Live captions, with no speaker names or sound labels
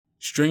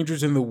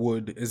Strangers in the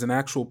Wood is an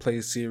actual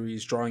play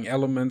series drawing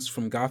elements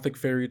from gothic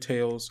fairy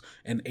tales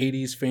and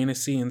 80s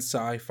fantasy and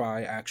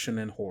sci-fi action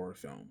and horror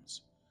films.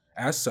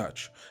 As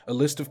such, a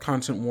list of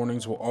content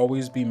warnings will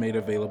always be made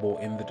available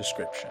in the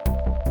description.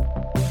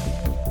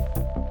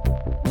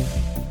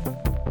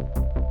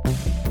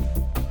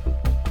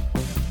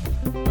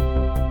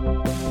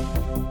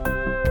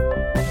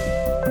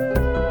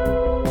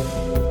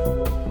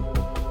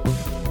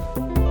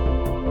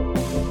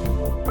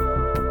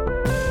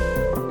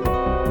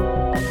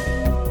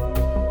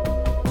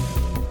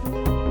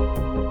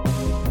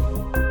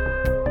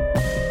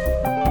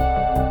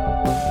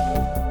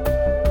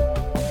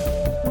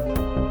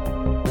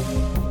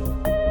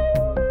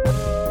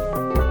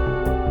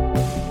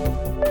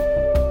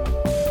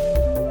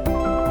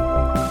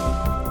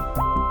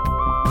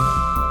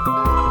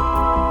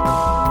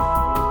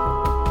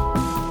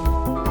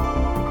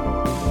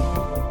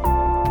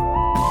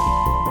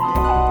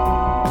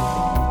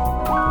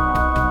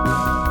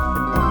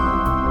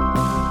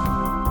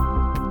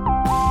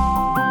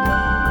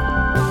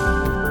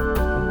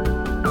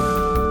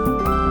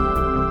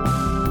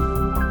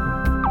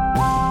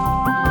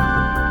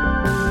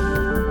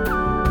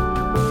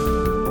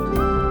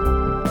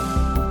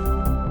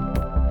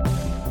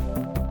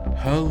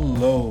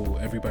 Hello,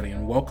 everybody,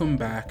 and welcome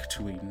back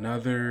to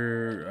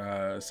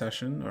another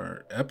session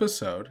or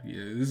episode.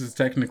 This is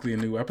technically a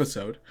new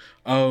episode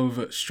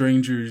of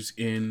Strangers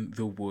in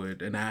the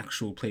Wood, an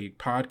actual play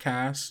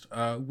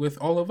podcast with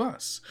all of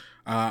us.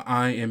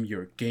 I am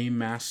your game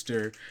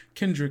master,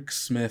 Kendrick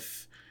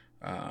Smith.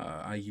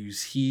 I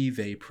use he,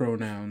 they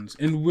pronouns,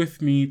 and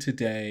with me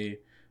today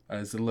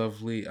is the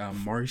lovely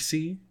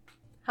Marcy.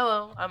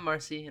 Hello, I'm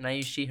Marcy, and I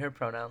use she, her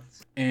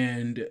pronouns.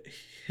 And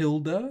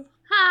Hilda.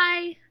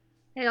 Hi.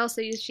 I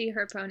also use she,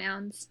 her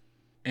pronouns.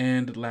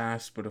 And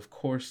last, but of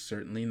course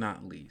certainly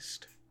not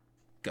least,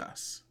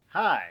 Gus.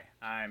 Hi,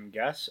 I'm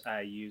Gus.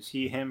 I use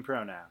he, him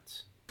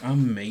pronouns.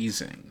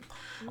 Amazing.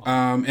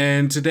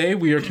 And today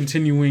we are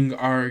continuing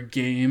our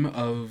game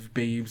of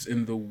Babes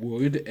in the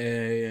Wood,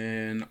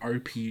 an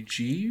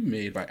RPG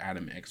made by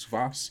Adam X.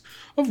 Voss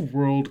of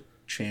World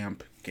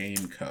Champ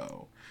Game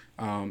Co.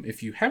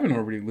 If you haven't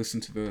already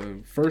listened to the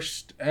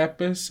first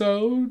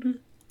episode,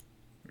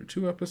 or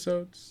two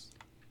episodes,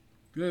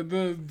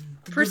 the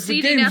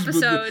preceding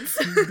episodes.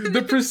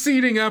 The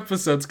preceding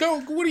episodes.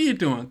 What are you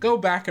doing? Go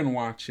back and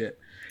watch it.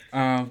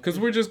 Because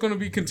we're just going to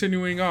be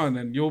continuing on,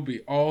 and you'll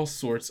be all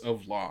sorts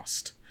of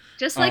lost.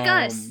 Just like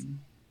us.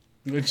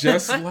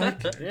 Just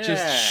like... Yeah.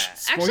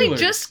 Just Actually,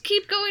 just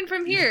keep going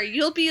from here.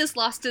 You'll be as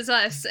lost as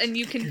us, and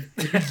you can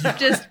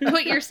just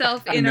put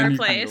yourself in our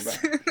place.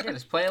 Yeah,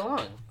 just play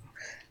along.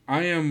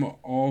 I am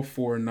all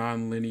for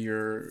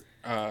non-linear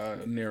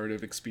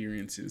narrative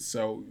experiences,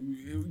 so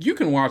you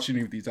can watch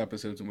any of these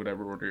episodes in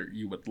whatever order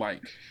you would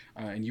like,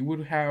 and you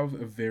would have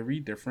a very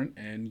different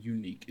and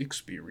unique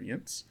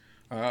experience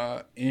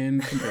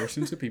in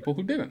comparison to people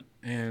who didn't.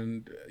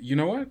 And you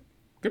know what?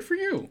 Good for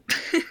you.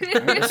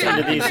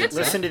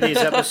 Listen to these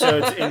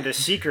episodes in the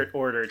secret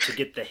order to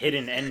get the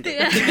hidden ending.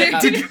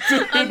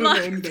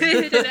 Unlock the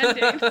hidden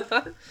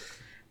ending.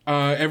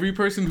 Every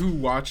person who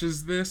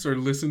watches this or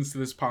listens to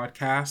this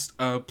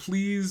podcast,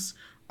 please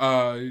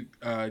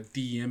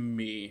DM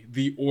me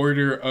the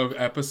order of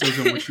episodes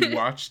in which you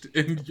watched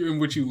and in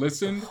which you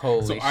listened.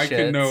 Holy so I shit.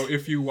 can know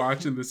if you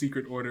watch in the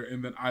secret order,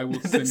 and then I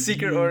will send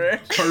Secret you order.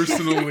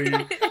 personally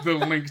the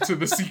link to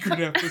the secret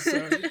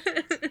episode.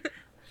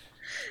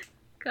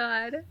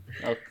 God.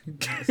 Oh.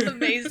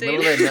 Amazing.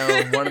 Little did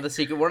they know, one of the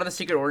secret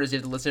orders you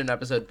have to listen to an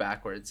episode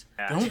backwards.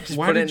 Don't. Just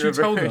Why put it did in you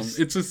tell them? reverse.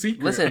 It's a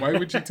secret. Listen. Why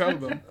would you tell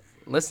them?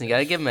 Listen, you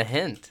gotta give them a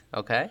hint,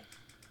 okay?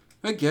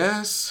 I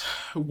guess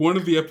one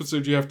of the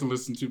episodes you have to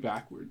listen to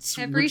backwards.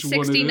 Every Which one it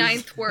is?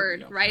 69th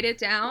word, Yeah. write it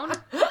down,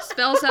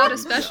 spells out a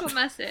special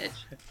message.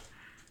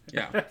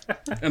 Yeah.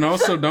 And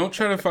also, don't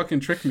try to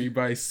fucking trick me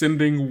by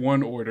sending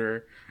one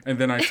order and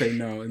then I say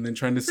no, and then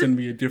trying to send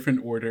me a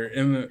different order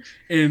in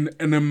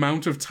an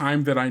amount of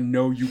time that I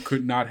know you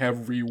could not have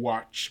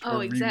rewatched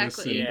or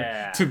exactly.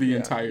 re-listened to the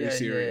entire Yeah.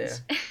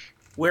 series.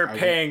 We're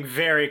paying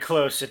very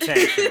close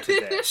attention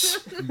to this.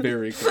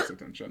 Very close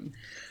attention.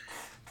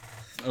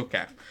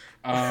 Okay.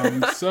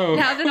 So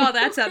Now that all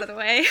that's out of the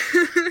way.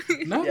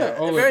 now Yeah, that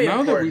all very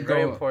now that we important,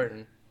 very go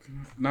important.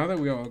 now that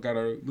we all got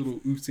our little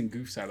oofs and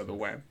goofs out of the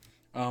way,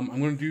 I'm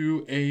going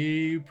to do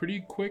a pretty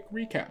quick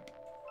recap.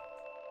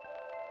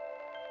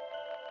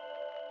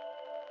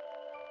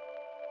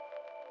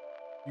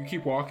 You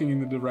keep walking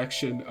in the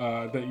direction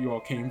that you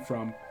all came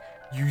from.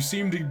 You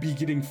seem to be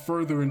getting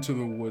further into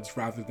the woods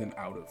rather than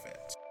out of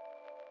it.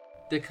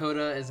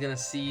 Dakota is gonna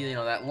see,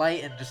 that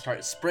light and just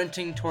start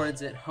sprinting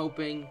towards it,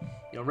 hoping,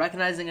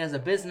 recognizing it as a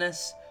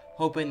business,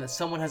 hoping that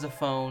someone has a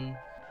phone.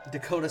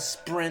 Dakota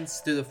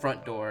sprints through the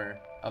front door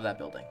of that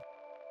building.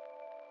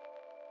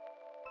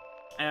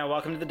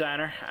 Welcome to the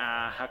diner.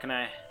 What can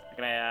I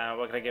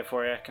get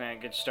for you? Can I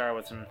get you started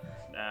with some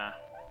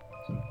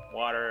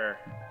water?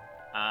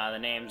 Or, the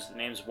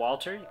name's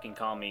Walter. You can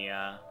call me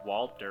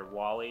Walt or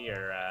Wally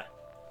or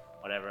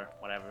whatever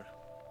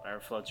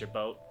floats your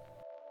boat.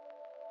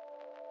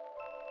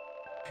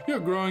 You're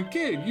a growing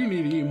kid. You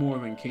need to eat more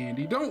than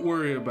candy. Don't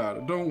worry about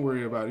it. Don't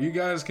worry about it. You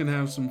guys can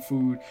have some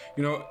food,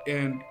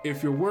 and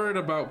if you're worried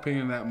about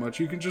paying that much,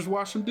 you can just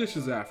wash some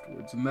dishes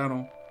afterwards, and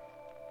that'll,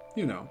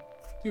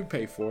 you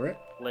pay for it.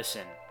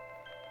 Listen,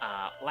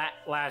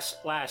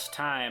 last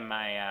time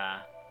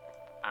I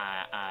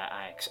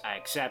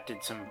accepted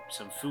some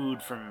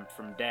food from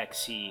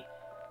Dex.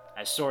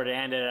 I sort of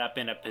ended up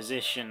in a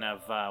position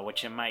of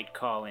what you might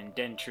call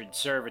indentured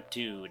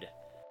servitude.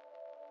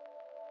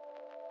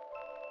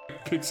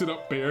 Picks it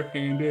up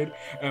barehanded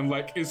and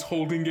is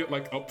holding it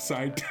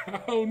upside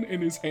down in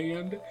his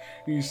hand.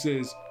 And he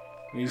says,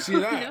 "You see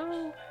that?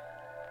 No.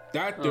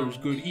 That there's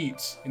good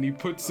eats." And he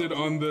puts it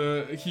on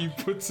the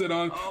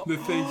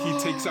thing. He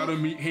takes out a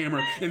meat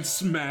hammer and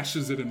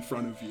smashes it in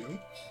front of you.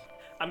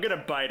 I'm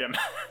gonna bite him.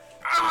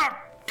 Ah!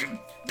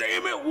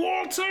 Damn it,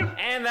 Walter!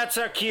 And that's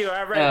our cue.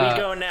 All right, we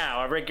go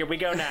now. We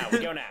go now.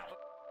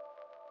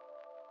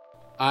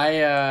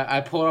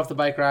 I pull it off the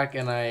bike rack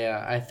and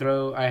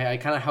I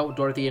kind of help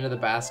Dorothy into the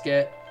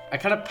basket. I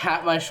kind of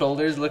pat my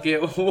shoulders looking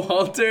at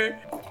Walter.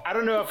 I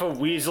don't know if a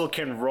weasel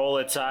can roll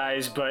its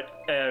eyes, but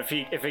if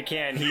it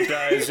can, he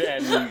does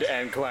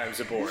and climbs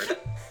aboard.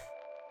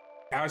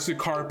 As the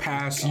car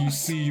passes, you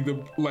see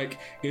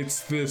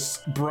it's this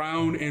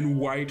brown and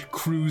white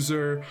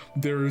cruiser.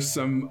 There's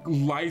some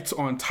lights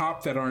on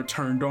top that aren't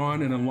turned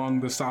on, and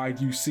along the side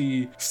you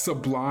see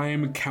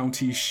Sublime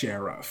County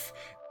Sheriff.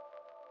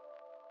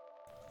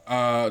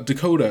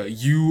 Dakota,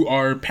 you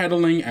are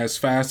pedaling as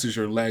fast as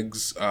your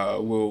legs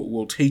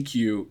will take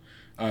you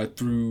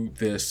through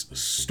this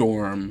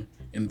storm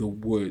in the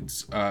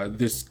woods.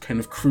 This kind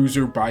of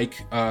cruiser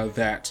bike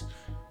that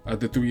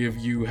the three of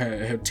you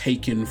have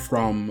taken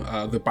from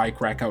the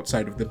bike rack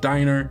outside of the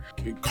diner,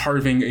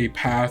 carving a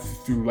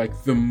path through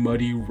the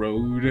muddy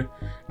road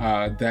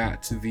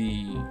that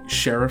the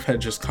sheriff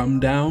had just come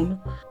down.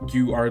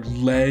 You are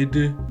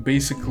led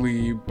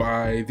basically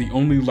by the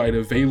only light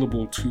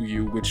available to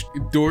you, which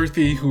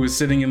Dorothy, who is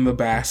sitting in the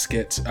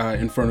basket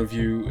in front of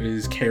you,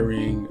 is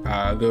carrying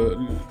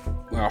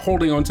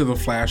holding onto the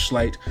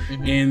flashlight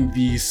and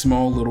the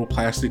small little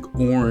plastic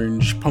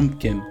orange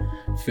pumpkin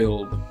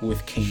filled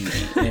with candy.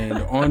 And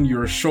on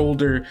your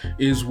shoulder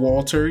is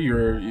Walter,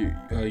 you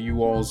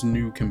all's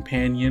new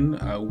companion,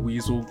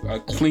 Weasel,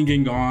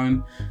 clinging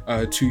on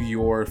to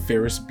your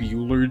Ferris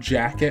Bueller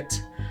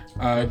jacket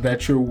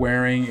that you're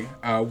wearing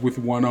with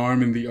one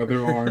arm and the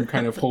other arm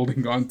kind of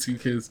holding on to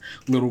his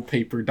little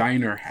paper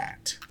diner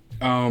hat.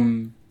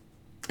 And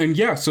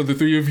yeah, so the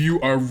three of you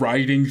are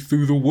riding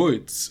through the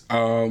woods.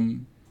 We're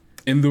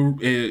in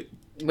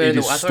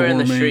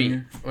the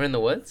street. We're in the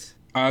woods?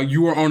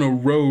 You are on a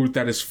road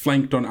that is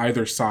flanked on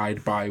either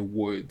side by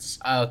woods.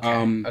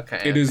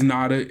 Okay. It is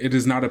not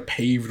a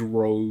paved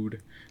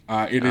road.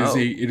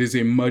 It is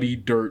a muddy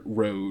dirt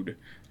road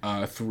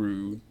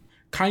through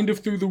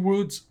the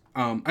woods.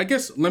 I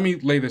guess let me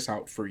lay this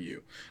out for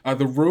you.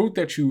 The road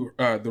that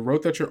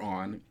you're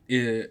on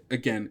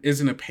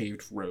isn't a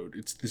paved road.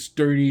 It's this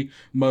dirty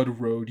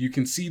mud road. You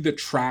can see the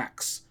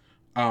tracks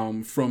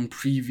from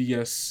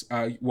previous,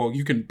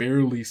 you can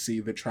barely see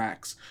the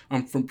tracks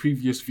from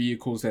previous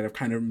vehicles that have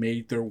kind of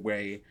made their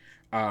way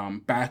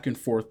back and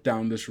forth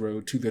down this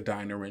road to the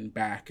diner and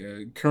back.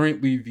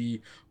 Currently,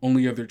 the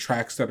only other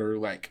tracks that are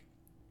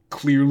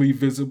clearly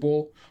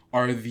visible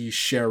are the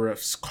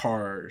sheriff's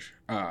car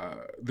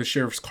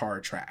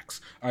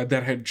tracks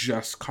that had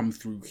just come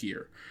through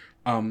here.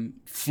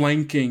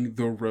 Flanking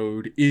the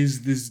road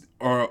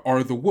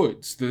are the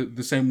woods,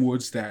 the same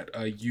woods that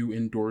you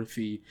and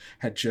Dorothy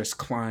had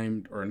just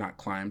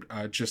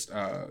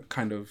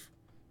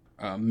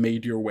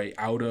made your way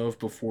out of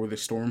before the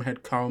storm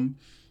had come.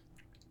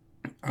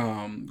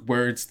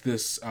 Where it's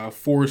this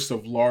forest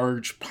of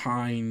large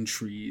pine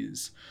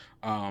trees,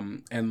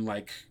 and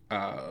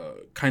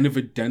kind of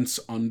a dense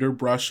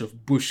underbrush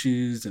of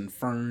bushes and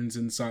ferns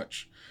and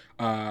such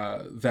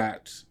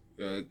that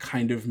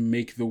kind of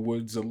make the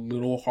woods a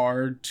little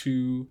hard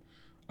to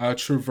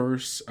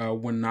traverse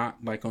when not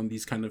on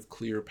these kind of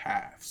clear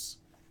paths.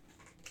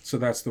 So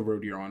that's the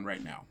road you're on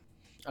right now.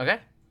 Okay.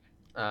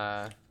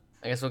 I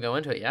guess we'll go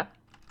into it, yeah?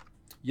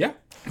 Yeah,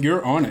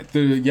 you're on it.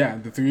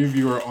 The three of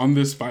you are on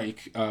this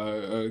bike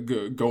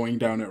going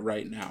down it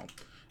right now.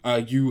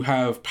 You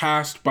have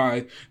passed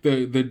by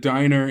the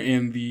diner,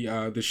 and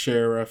the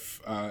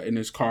sheriff in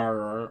his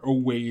car are a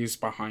ways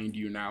behind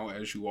you now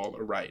as you all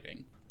are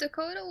riding.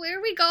 Dakota, where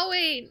are we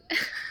going?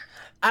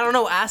 I don't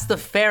know. Ask the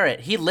ferret.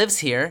 He lives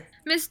here.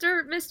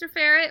 Mr.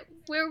 Ferret,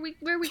 where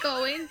are we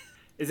going?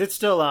 Is it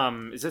still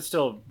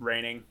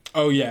raining?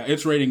 Oh yeah,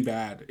 it's raining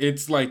bad.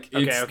 It's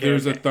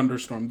there's a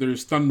thunderstorm.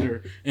 There's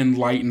thunder and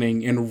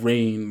lightning and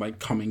rain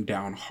coming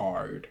down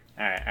hard.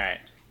 All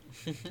right.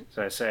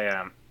 So I say,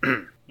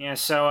 yeah.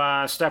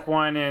 So step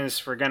one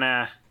is we're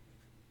gonna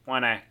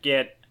want to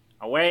get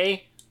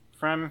away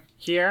from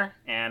here,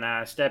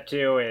 and step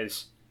two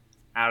is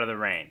out of the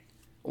rain.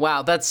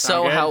 Wow, that's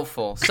so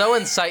helpful, so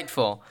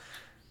insightful.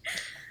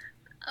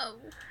 Oh.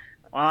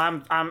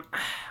 Well, I'm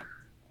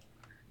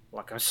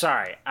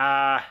sorry.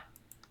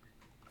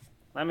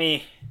 Let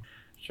me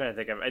trying to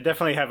think of. I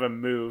definitely have a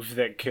move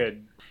that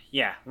could.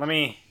 Yeah, let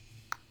me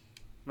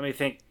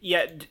think.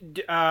 Yeah,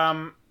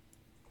 I'm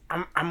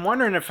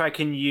wondering if I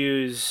can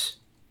use.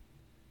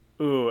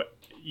 Ooh,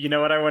 you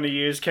know what I want to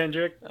use,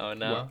 Kendrick? Oh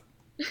no.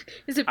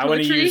 Is it I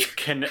want to poetry? use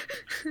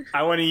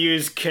I want to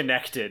use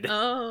connected.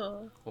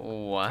 Oh.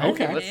 What?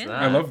 Okay, What's that?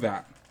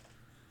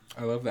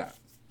 I love that.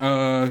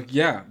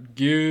 Yeah,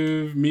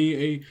 give me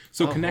a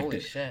holy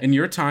connected. shit. In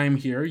your time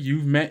here,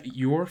 you've met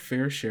your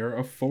fair share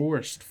of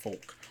forest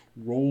folk.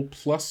 Roll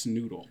plus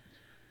noodle.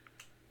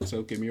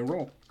 So give me a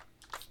roll.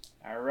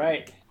 All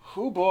right.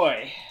 Oh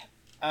boy.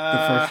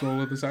 The first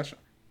roll of the session.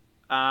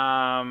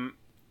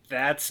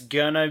 That's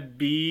gonna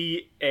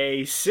be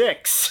a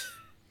 6.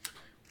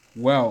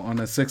 Well, on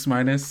a 6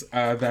 minus,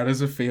 that is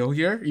a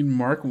failure. You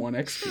mark 1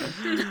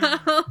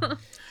 XP.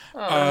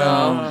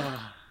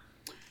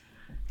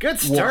 Good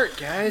start,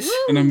 guys.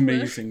 An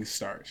amazing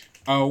start.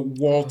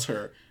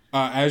 Walter,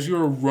 as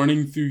you're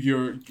running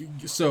through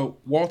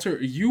Walter,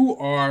 you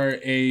are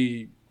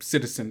a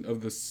citizen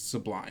of the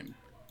Sublime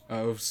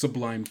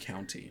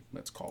County,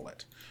 let's call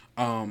it.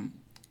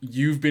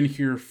 You've been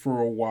here for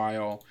a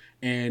while,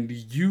 and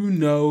you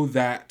know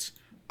that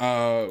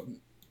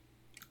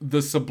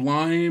the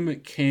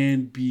Sublime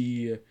can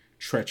be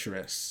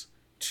treacherous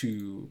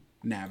to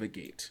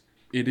navigate.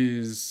 It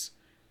is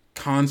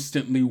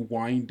constantly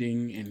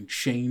winding and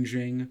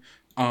changing.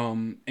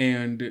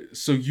 And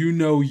so you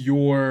know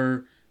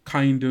your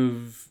kind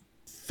of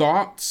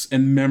thoughts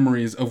and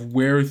memories of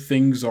where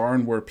things are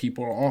and where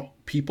people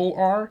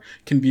are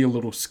can be a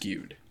little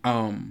skewed.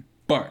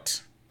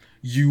 But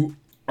you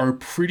are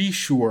pretty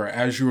sure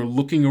as you're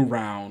looking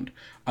around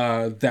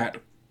that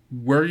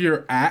where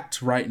you're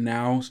at right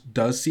now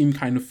does seem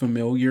kind of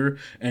familiar,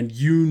 and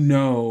you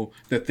know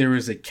that there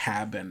is a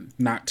cabin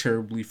not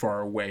terribly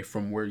far away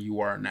from where you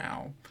are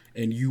now,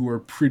 and you are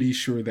pretty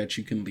sure that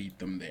you can lead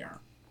them there.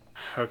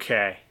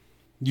 Okay.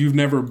 You've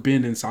never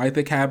been inside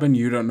the cabin.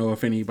 You don't know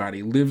if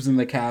anybody lives in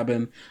the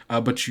cabin,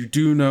 but you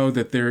do know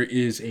that there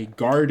is a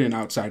garden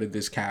outside of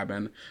this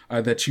cabin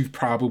that you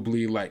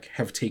probably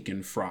have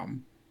taken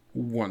from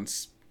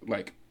once,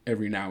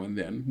 every now and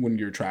then when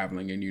you're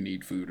traveling and you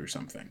need food or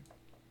something.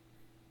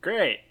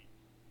 Great.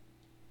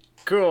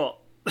 Cool.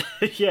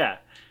 Yeah.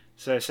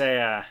 So I say,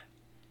 I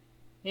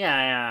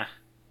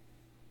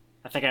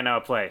think I know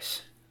a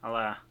place.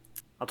 I'll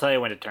tell you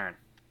when to turn.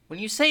 When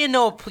you say you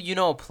know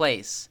a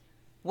place,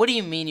 what do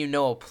you mean you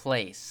know a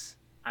place?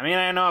 I mean,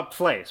 I know a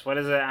place. What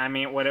is it? I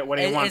mean, what do you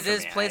want from me? Is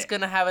this place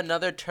gonna have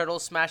another turtle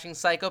smashing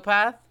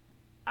psychopath?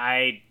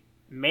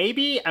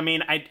 Maybe. I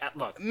mean,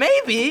 look.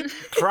 Maybe.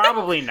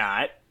 Probably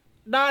not.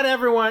 Not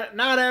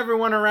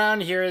everyone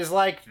around here is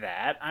like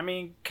that. I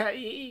mean,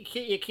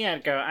 you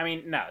can't go. I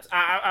mean, no.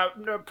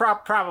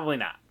 Probably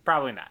not.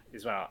 Probably not.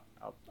 Is what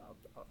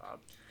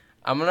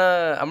I'm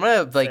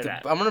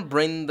gonna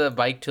bring the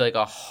bike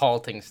to a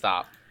halting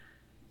stop.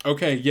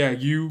 Okay, yeah,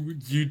 you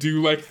do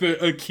the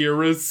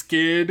Akira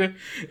skid.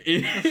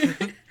 You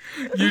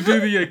do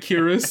the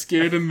Akira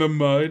skid in the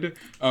mud,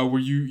 where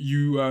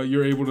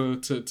you're able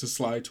to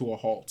slide to a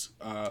halt.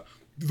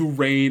 The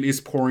rain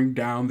is pouring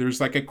down. There's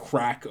a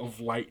crack of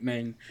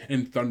lightning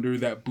and thunder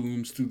that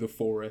booms through the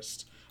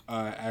forest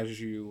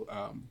as you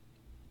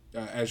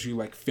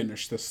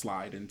finish the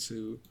slide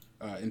into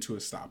a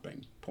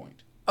stopping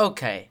point.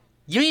 Okay,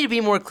 you need to be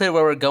more clear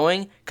where we're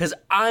going, because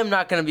I'm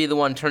not going to be the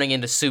one turning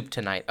into soup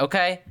tonight,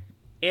 okay?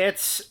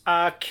 It's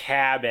a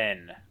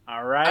cabin,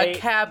 all right? A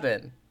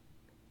cabin?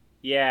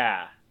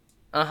 Yeah.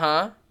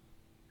 Uh-huh.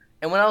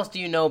 And what else do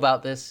you know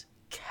about this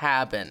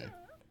cabin?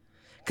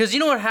 Because you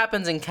know what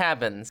happens in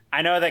cabins.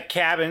 I know that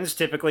cabins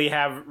typically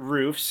have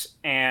roofs,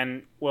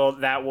 and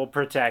that will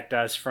protect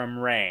us from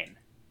rain.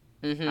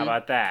 Mm-hmm. How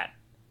about that?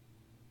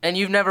 And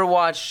you've never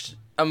watched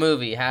a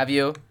movie, have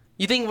you?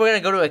 You think we're going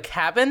to go to a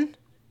cabin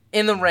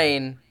in the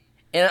rain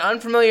in an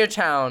unfamiliar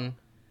town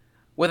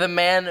with a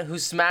man who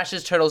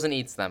smashes turtles and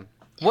eats them?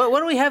 What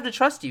do we have to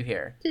trust you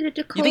here? You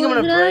think I'm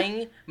going to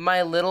bring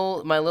my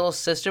little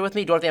sister with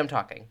me? Dorothy, I'm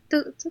talking.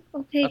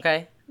 Okay.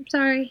 Okay? I'm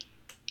sorry.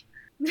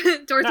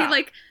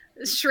 Dorothy,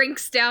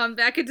 shrinks down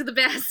back into the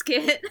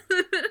basket.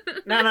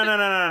 No.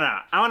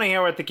 I want to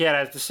hear what the kid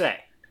has to say.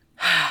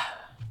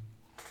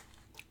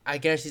 I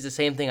guess he's the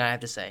same thing I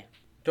have to say.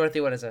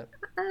 Dorothy, what is it?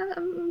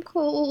 I'm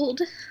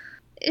cold.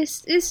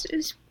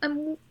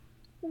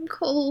 I'm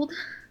cold.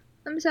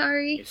 I'm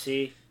sorry. You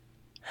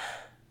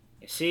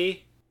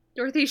see?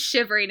 Dorothy's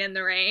shivering in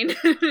the rain.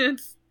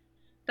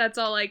 That's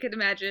all I could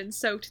imagine,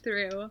 soaked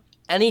through.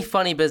 Any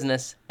funny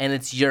business, and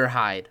it's your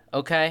hide,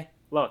 okay?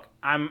 Look,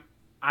 I'm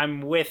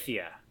with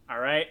you. All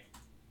right.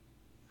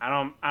 I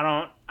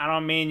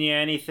don't mean you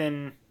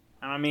anything.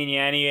 I don't mean you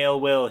any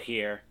ill will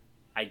here.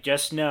 I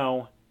just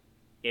know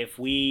if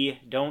we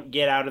don't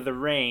get out of the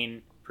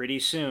rain pretty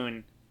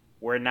soon,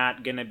 we're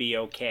not gonna be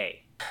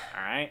okay.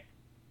 All right.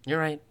 You're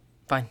right.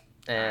 Fine.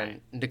 And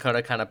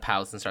Dakota kind of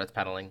pouts and starts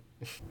pedaling.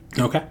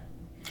 Okay.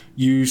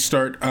 You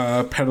start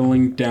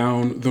pedaling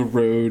down the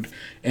road,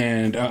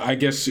 and I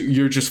guess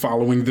you're just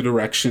following the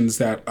directions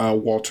that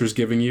Walter's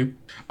giving you.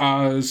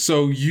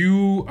 So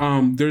you,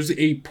 there's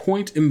a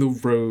point in the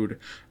road,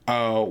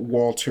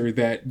 Walter,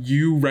 that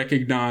you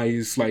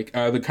recognize, like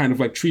the kind of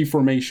like tree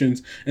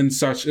formations and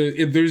such.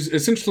 There's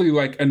essentially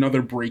like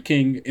another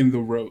breaking in the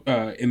road,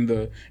 in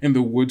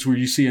the woods, where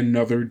you see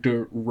another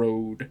dirt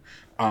road,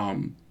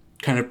 kind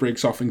of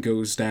breaks off and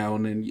goes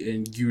down,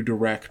 and you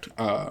direct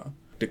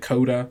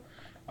Dakota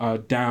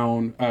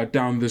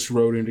down this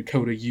road in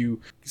Dakota.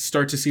 You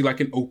start to see like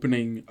an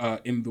opening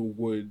in the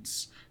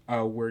woods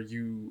where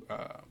you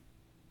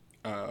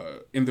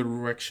in the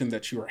direction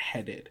that you are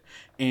headed,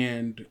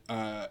 and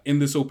in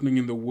this opening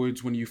in the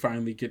woods, when you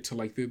finally get to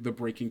like the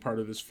breaking part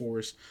of this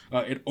forest,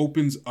 it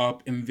opens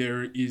up, and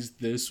there is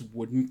this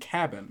wooden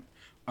cabin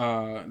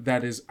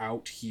that is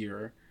out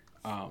here.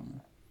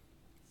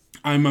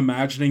 I'm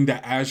imagining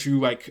that as you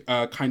like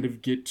kind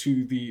of get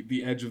to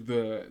the edge of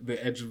the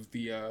edge of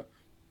the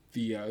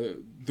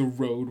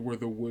road where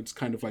the woods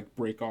kind of like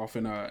break off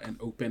and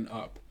open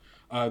up,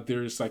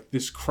 there's like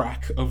this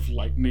crack of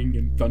lightning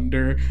and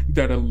thunder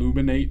that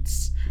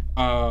illuminates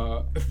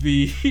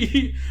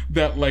the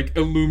that like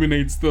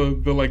illuminates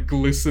the like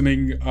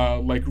glistening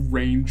like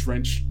rain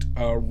drenched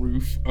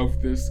roof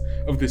of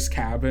this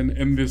cabin,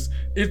 and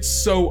it's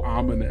so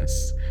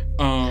ominous.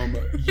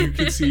 You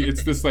can see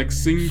it's this like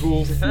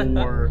single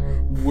floor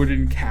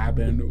wooden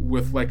cabin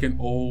with like an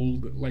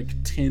old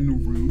like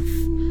tin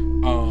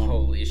roof.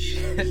 Holy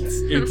shit.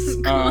 It's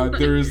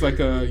there is like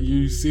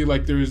you see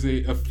like there is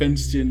a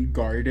fenced in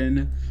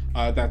garden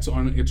that's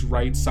on its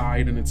right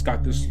side, and it's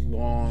got this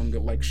long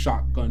like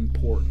shotgun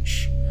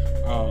porch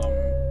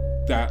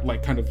that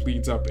like kind of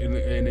leads up and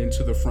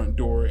into the front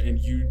door, and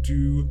you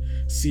do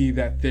see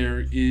that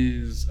there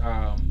is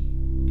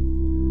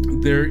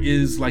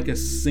like a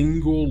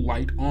single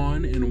light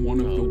on in one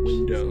of the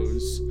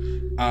windows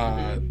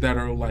that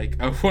are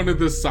like one of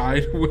the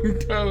side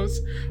windows,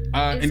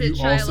 and you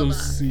also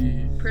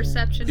see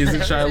perception. Is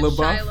it Shia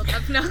LaBeouf? Shia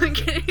LaBeouf? No, I'm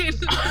kidding.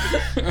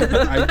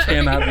 I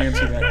cannot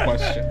answer that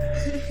question.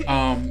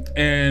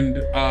 And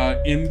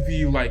in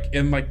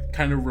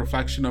kind of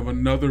reflection of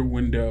another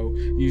window,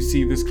 you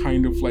see this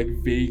kind of like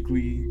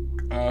vaguely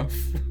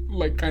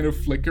like kind of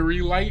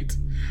flickery light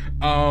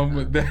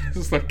that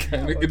is like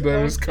kind of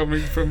that is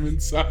coming from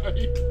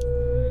inside.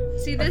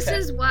 See, this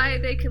is why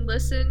they can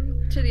listen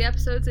to the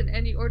episodes in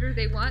any order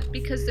they want,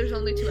 because there's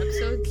only 2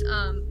 episodes.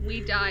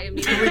 We die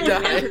immediately. We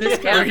die. This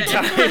cabin. We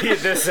die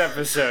this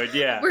episode,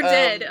 yeah. We're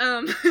dead.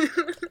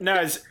 No,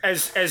 as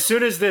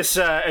soon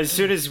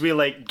as we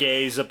like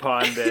gaze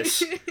upon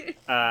this,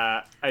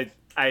 I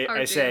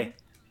say,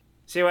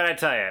 see what I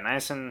tell you,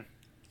 nice and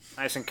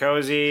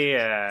cozy,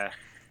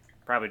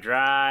 probably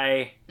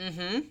dry.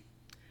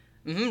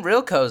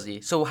 Real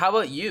cozy. So how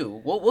about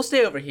you? We'll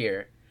stay over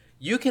here.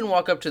 You can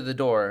walk up to the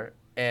door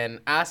and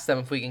ask them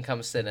if we can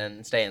come sit in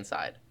and stay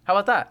inside. How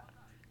about that?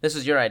 This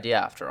was your idea,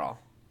 after all.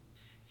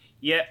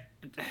 Yeah,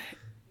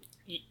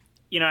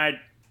 I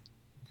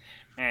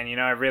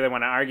really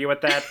want to argue with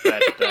that,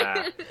 but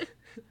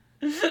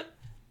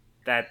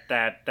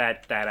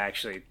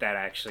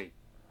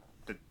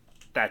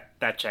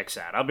that checks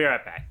out. I'll be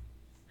right back.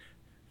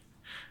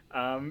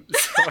 So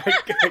I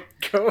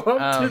go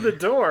up to the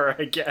door,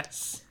 I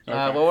guess.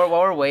 Okay. While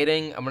we're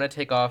waiting, I'm gonna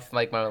take off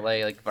like my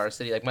like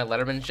varsity, like my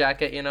Letterman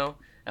jacket, you know.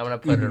 I'm gonna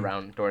put it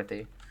around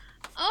Dorothy.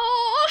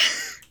 Oh,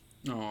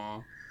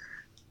 Aww.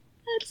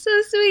 That's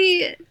so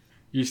sweet.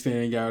 You're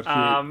standing out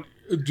here.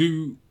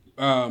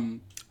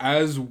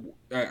 As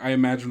I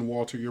imagine,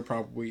 Walter, you're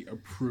probably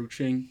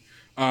approaching.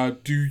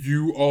 Do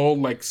you all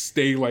like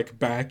stay like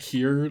back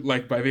here,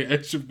 like by the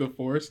edge of the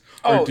forest?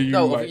 Or do you,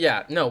 no, like...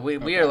 yeah, no.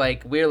 We're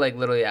like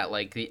literally at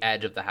like the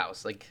edge of the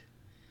house. Like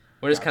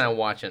we're just kind of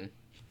watching.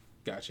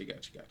 Gotcha.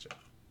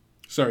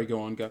 Sorry,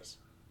 go on, Gus.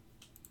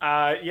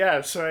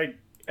 Yeah. So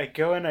I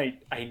go and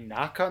I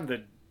knock on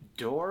the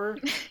door,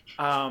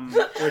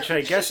 which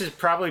I guess is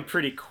probably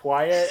pretty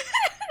quiet.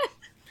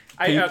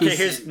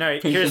 Here's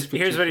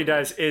what he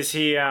does is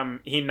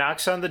he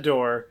knocks on the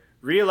door,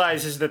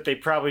 realizes that they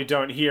probably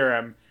don't hear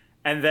him,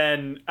 and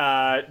then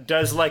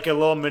does like a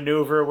little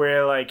maneuver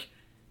where like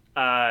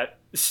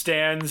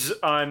stands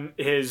on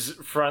his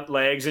front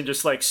legs and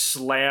just like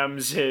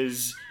slams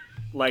his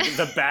like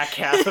the back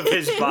half of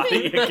his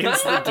body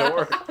against the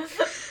door.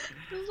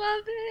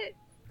 Love it.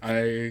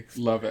 I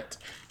love it.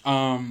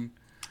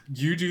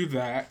 You do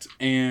that,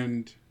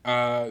 and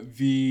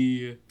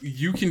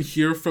you can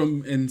hear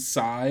from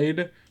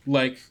inside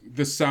like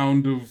the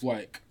sound of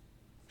like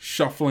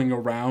shuffling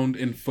around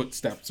and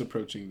footsteps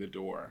approaching the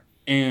door.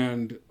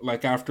 And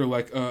like after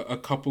like a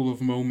couple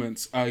of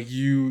moments,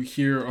 you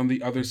hear on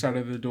the other side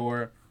of the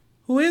door,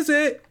 "Who is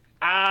it?"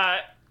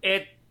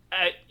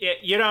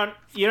 You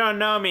don't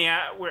know me.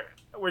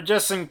 We're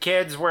just some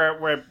kids.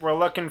 We're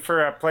looking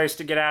for a place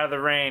to get out of the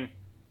rain.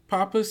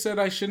 Papa said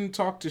I shouldn't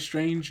talk to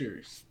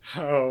strangers.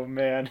 Oh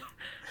man.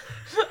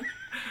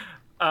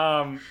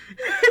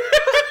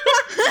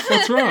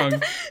 What's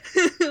wrong?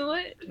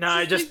 What? No,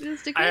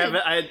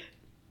 I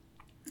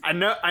I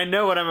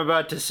know what I'm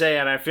about to say,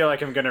 and I feel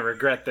like I'm gonna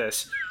regret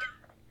this.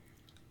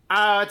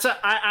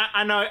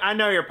 I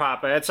know your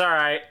papa. It's all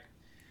right.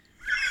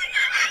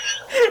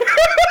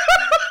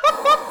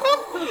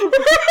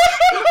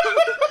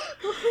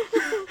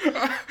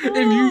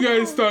 And you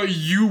guys thought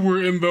you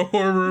were in the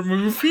horror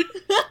movie?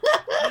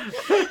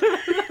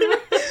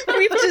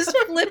 We've just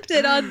flipped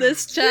it on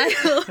this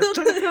child.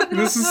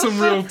 This is some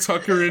real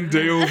Tucker and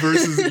Dale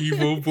versus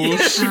evil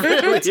bullshit.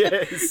 It really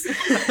is.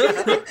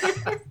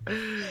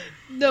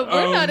 No,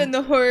 we're not in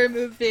the horror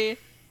movie.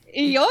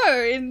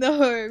 You're in the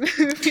horror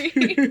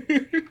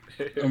movie.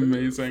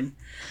 Amazing.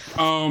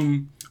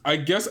 I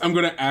guess I'm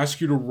gonna ask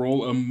you to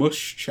roll a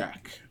mush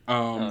check.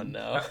 Oh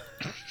no.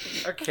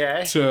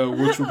 Okay.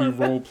 Which will be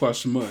roll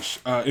plus mush.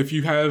 If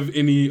you have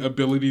any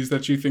abilities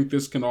that you think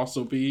this can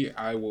also be,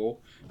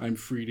 I'm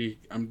free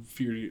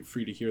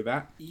to hear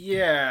that.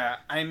 Yeah,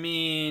 I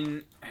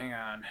mean, hang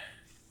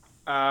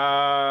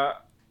on.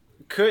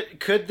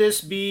 Could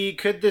this be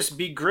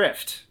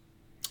grift?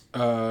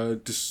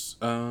 Let's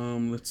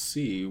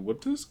see.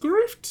 What does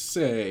grift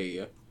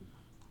say?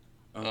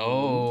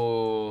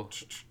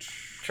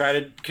 Try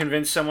to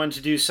convince someone to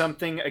do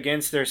something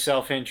against their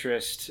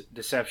self-interest,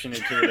 deception,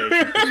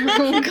 intimidation.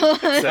 Oh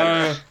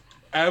god.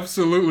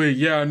 Absolutely.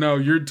 Yeah, no,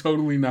 you're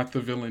totally not the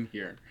villain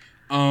here.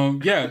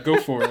 Yeah, go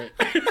for it.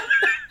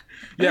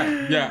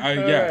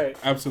 Right.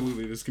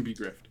 Absolutely. This can be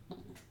grift.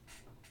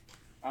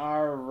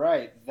 All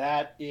right,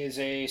 that is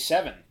a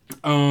 7.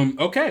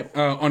 Okay.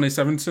 On a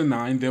 7 to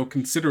 9, they'll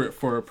consider it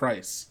for a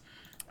price.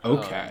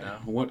 Okay. Oh, no.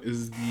 What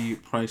is the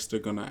price they're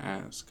gonna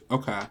ask?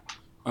 Okay.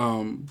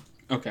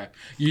 Okay.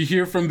 You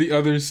hear from the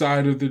other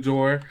side of the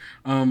door.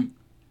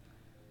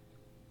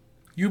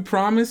 You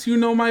promise you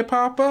know my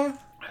papa?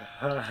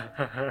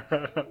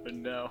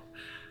 No.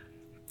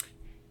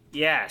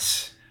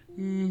 Yes.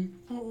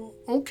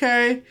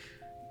 Okay.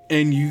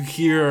 And you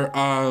hear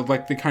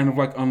like the kind of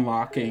like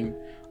unlocking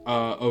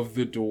of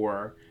the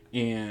door,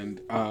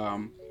 and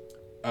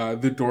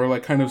the door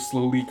like kind of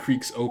slowly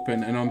creaks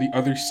open, and on the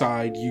other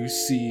side you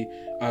see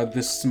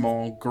this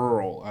small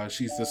girl.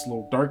 She's this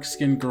little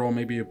dark-skinned girl,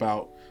 maybe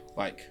about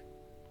like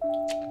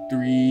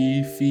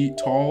 3 feet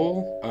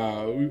tall,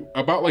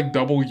 about like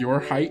double your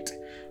height.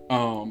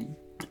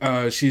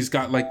 She's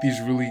got like these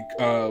really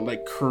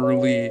like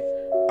curly,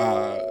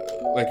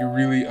 like a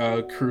really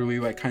curly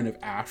like kind of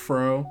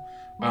afro,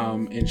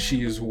 and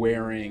she is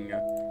wearing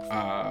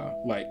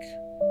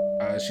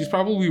she's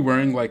probably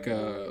wearing like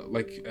a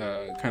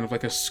kind of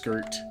like a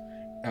skirt,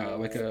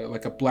 like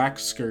a black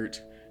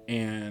skirt.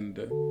 And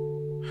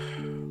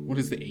what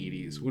is the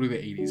 80s? What do the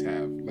 80s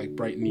have? Like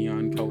bright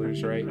neon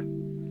colors, right?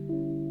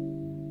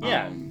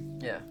 Yeah.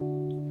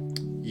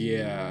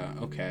 Yeah.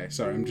 Okay.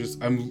 Sorry. I've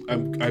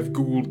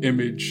Googled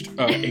imaged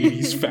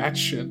 80s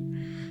fashion.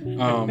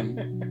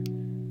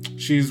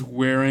 She's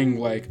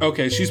wearing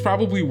she's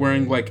probably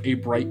wearing like a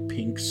bright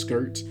pink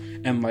skirt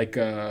and like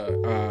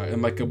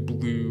a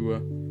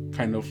blue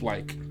kind of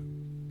like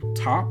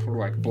top or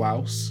like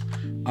blouse.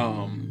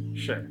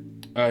 Sure.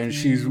 And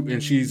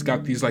she's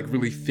got these like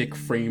really thick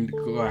framed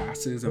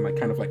glasses and like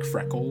kind of like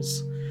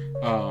freckles.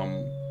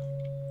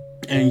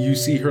 And you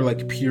see her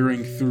like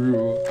peering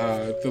through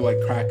the like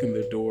crack in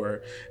the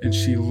door, and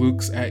she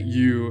looks at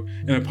you,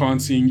 and upon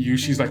seeing you,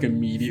 she's like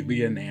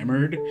immediately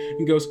enamored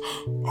and goes,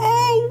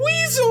 "Oh,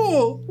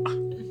 Weasel!"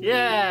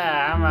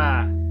 Yeah, I'm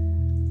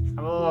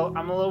a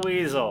little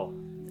weasel.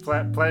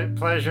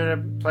 Pleasure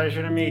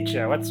to meet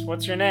you.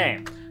 What's your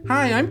name?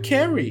 Hi, I'm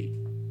Carrie.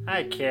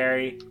 Hi,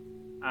 Carrie.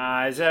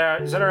 Is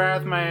that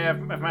alright if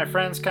my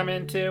friends come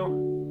in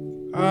too?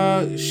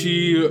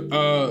 She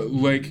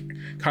like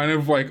kind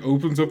of like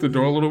opens up the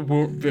door a little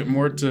bit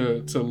more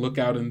to look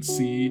out and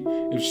see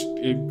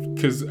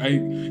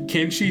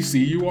can she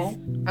see you all?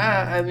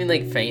 I mean,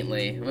 like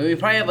faintly. I mean, we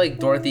probably have like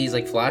Dorothy's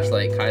like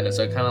flashlight kind of,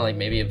 so it kind of like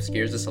maybe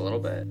obscures us a little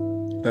bit.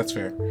 That's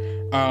fair.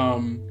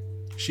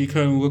 She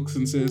kind of looks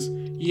and says,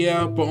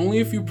 "Yeah, but only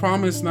if you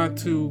promise not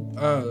to.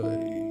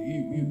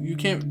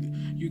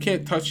 You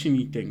can't touch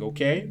anything,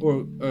 okay?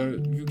 Or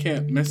you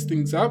can't mess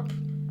things up.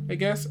 I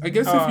guess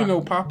if you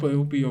know Papa,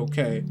 it'll be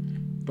okay.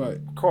 But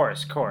of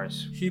course.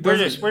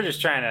 We're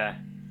just trying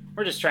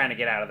to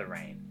get out of the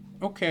rain.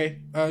 Okay.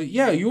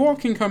 Yeah, you all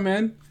can come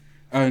in."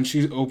 And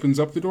she opens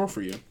up the door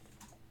for you.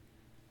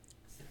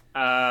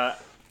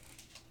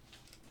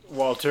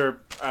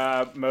 Walter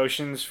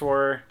motions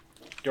for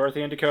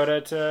Dorothy and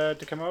Dakota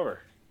to come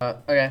over.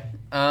 Okay.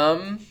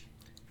 I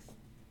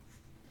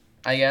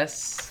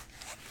guess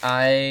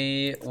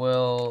I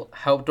will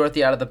help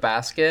Dorothy out of the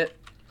basket,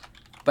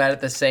 but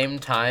at the same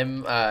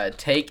time,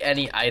 take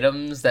any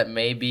items that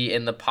may be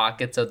in the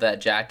pockets of that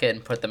jacket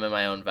and put them in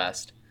my own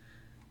vest.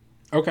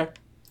 Okay.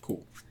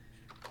 Cool.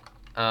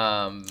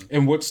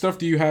 And what stuff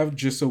do you have,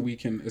 just so we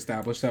can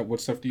establish that?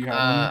 What stuff do you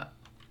have?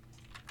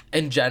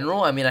 In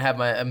general,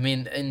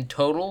 in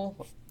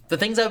total, the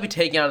things I would be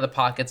taking out of the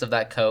pockets of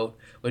that coat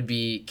would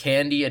be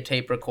candy, a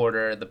tape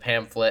recorder, the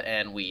pamphlet,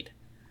 and weed.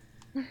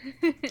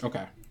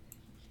 Okay.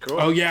 Cool.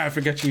 Oh yeah, I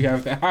forget you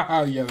have that.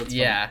 Yeah, that's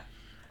Yeah.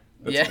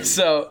 funny. Yeah, funny.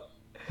 so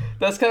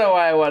That's kind of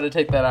why I wanted to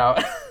take that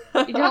out.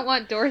 You don't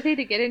want Dorothy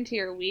to get into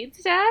your weed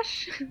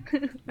stash?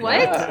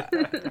 What? I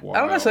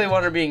don't necessarily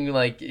want her being,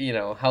 like,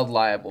 held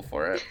liable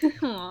for it.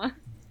 Aw.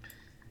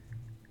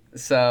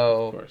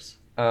 So, Of course.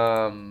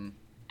 and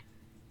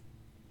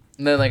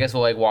then I guess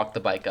we'll, like, walk the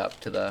bike up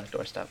to the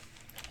doorstep.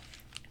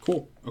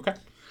 Cool. Okay.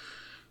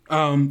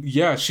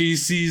 Yeah, she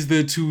sees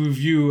the two of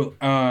you,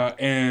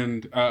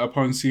 and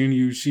upon seeing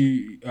you,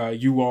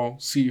 you all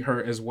see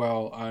her as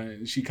well.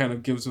 She kind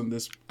of gives them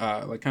this,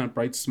 like, kind of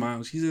bright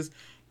smile. She says,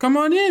 "Come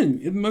on in.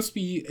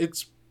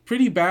 It's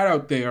pretty bad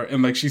out there."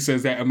 And, like, she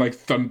says that, and, like,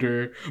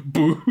 thunder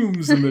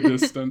booms in the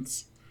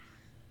distance.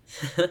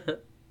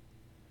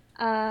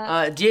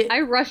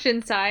 I rush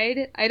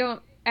inside. I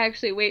don't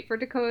actually wait for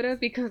Dakota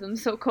because I'm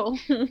so cold.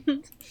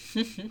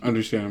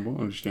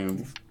 Understandable.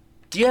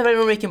 Do you have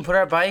anywhere we can put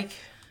our bike?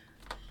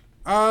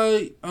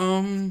 Yeah,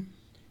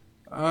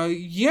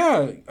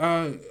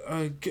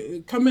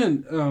 come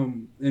in.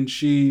 And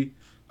she,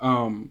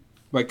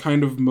 like,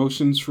 kind of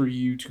motions for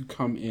you to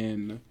come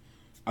in,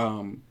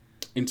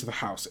 into the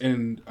house.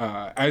 And,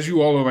 as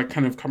you all are, like,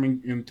 kind of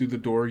coming in through the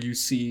door, you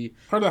see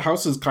part of the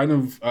house is kind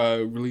of,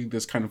 really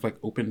this kind of, like,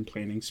 open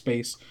planning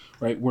space,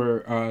 right?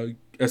 Where,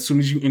 as soon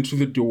as you enter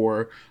the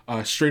door,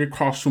 straight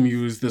across from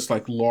you is this,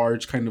 like,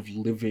 large kind of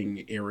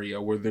living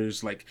area where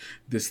there's, like,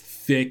 this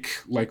thick,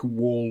 like,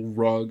 wool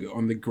rug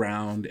on the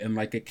ground and,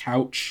 like, a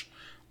couch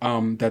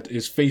that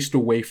is faced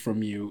away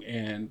from you.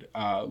 And,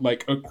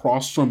 like,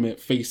 across from it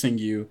facing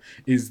you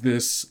is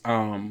this,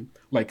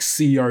 like,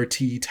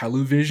 CRT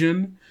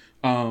television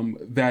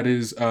that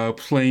is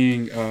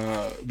playing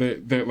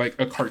the like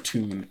a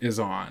cartoon is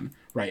on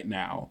right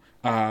now.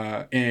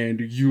 And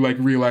you, like,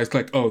 realize,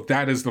 like, oh,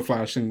 that is the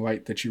flashing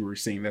light that you were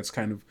seeing. That's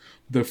kind of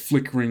the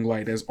flickering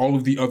light, as all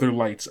of the other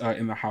lights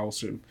in the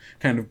house have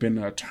kind of been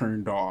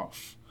turned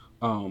off.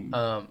 I'm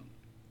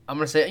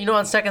gonna say,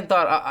 on second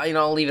thought,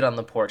 I'll leave it on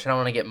the porch. I don't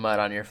want to get mud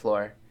on your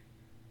floor.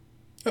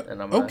 And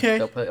I'm gonna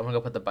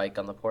go put the bike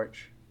on the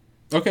porch.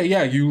 Okay,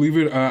 yeah, you leave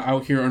it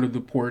out here under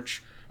the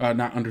porch.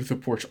 Not under the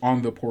porch,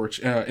 on the porch.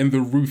 And the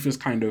roof is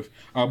kind of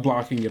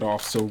blocking it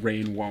off so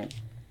rain won't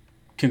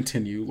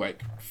continue,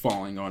 like,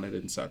 falling on it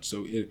and such.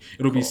 So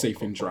it'll be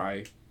safe and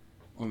dry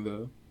on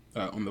the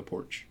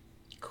porch.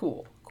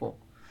 Cool.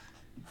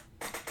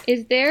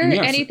 Is there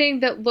anything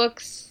that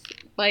looks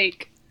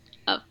like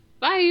a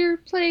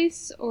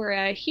fireplace or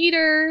a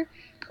heater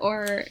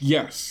or...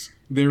 Yes,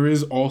 there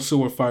is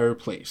also a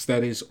fireplace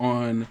that is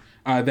on...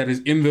 that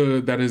is in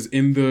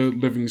the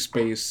living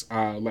space,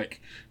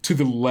 like, to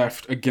the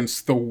left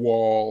against the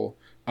wall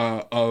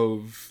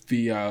of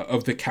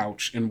the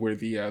couch and where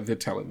the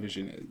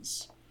television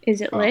is. Is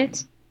it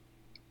lit?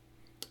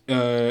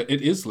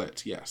 It is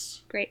lit,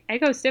 yes. Great. I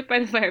go sit by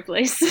the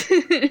fireplace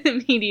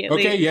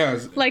immediately. Okay, yeah.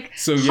 Like,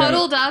 so, yeah.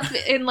 Huddled up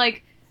in,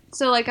 like,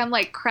 so, like, I'm,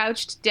 like,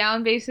 crouched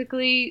down,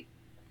 basically,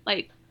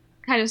 like,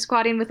 kind of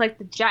squatting with, like,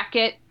 the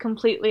jacket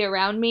completely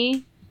around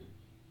me.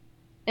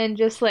 And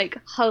just, like,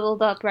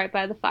 huddled up right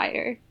by the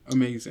fire.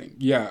 Amazing.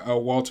 Yeah,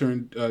 Walter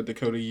and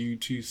Dakota, you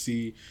two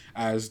see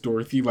as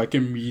Dorothy, like,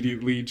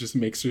 immediately just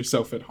makes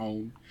herself at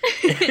home.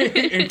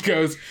 and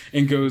goes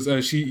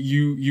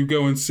you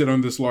go and sit on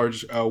this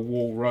large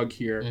wool rug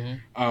here,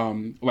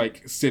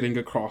 like, sitting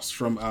across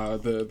from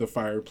the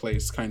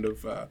fireplace, kind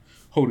of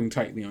holding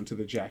tightly onto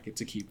the jacket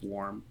to keep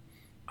warm.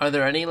 Are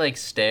there any, like,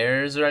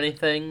 stairs or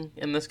anything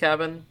in this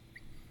cabin?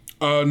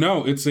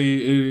 No, it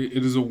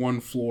is a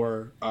one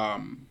floor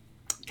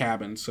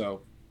cabin,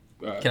 so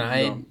can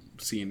I don't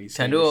see any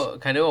can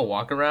I do a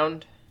walk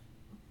around?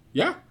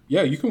 Yeah,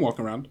 you can walk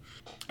around.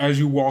 As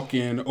you walk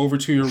in, over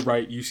to your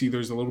right, you see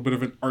there's a little bit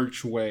of an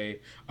archway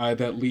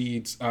that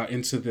leads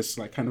into this,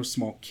 like, kind of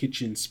small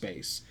kitchen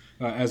space.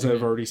 As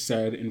I've already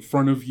said, in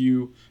front of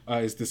you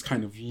is this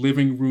kind of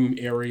living room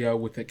area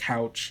with a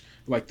couch,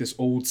 like this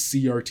old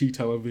CRT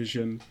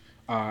television,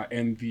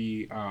 and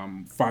the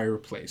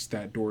fireplace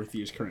that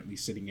Dorothy is currently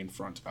sitting in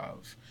front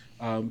of.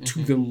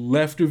 To the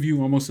left of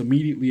you, almost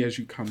immediately as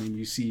you come in,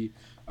 you see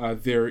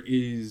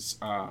there's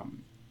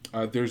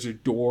a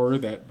door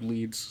that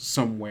leads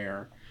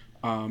somewhere.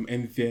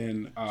 And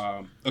then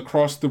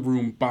across the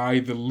room by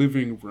the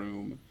living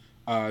room,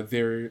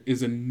 there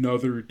is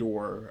another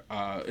door.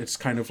 It's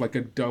kind of like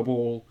a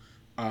double,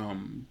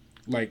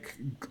 like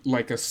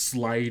a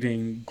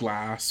sliding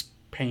glass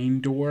pane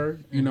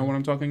door. You know what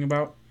I'm talking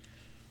about?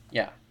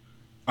 Yeah.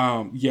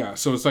 Yeah,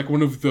 so it's like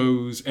one of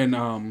those, and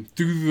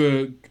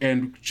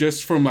and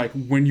just from, like,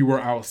 when you were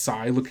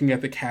outside looking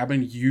at the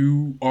cabin,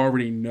 you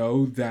already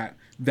know that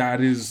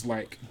is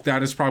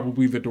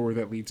probably the door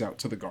that leads out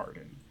to the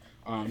garden,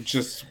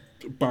 just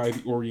by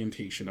the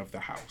orientation of the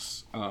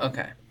house.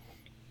 Okay.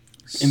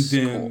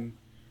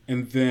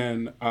 And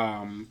then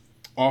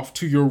off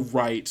to your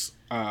right,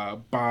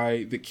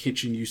 by the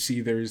kitchen, you see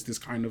there's this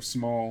kind of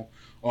small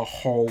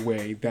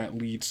hallway that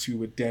leads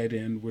to a dead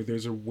end where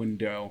there's a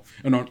window,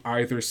 and on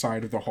either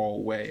side of the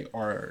hallway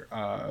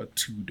are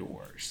two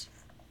doors.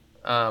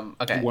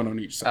 Okay. One on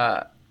each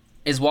side.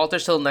 Is Walter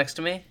still next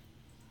to me?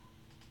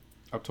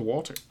 Up to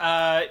Walter.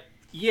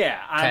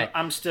 Yeah,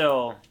 I'm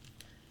still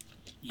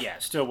Yeah,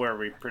 still where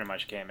we pretty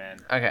much came in.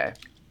 Okay.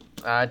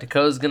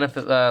 Dakota's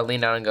gonna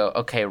lean down and go,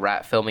 okay,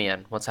 Rat, fill me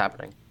in. What's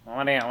happening? Well,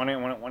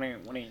 what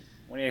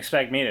do you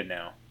expect me to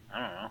know? I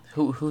don't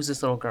know. Who's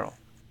this little girl?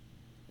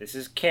 This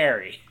is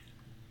Carrie.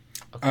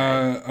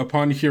 Okay.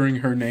 Upon hearing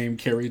her name,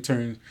 Carrie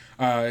turns,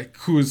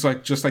 who is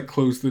like just like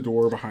closed the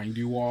door behind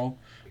you all,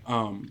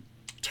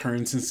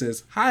 turns and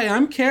says, "Hi,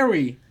 I'm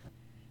Carrie.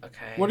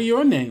 Okay. What are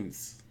your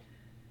names?"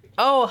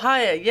 Oh,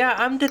 hi. Yeah,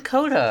 I'm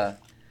Dakota.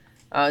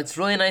 It's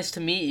really nice to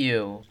meet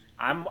you.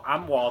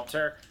 I'm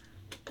Walter.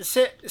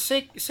 Say,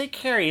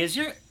 Carrie, is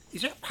your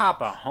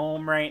papa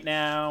home right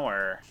now,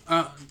 or?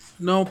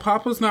 No,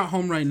 Papa's not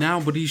home right now,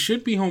 but he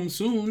should be home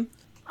soon.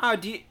 Oh,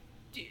 do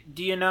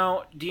you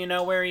know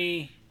where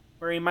he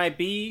might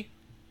be?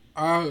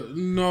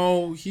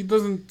 No, he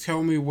doesn't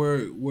tell me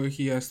where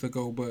he has to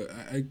go, but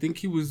I think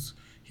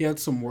he had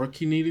some work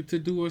he needed to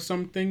do or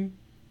something.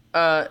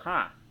 All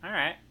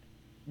right.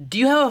 Do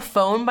you have a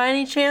phone by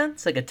any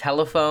chance? Like a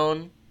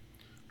telephone?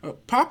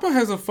 Papa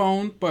has a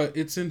phone, but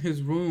it's in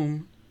his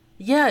room.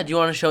 Yeah, do you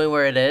want to show me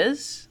where it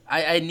is?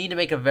 I need to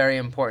make a very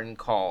important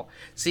call.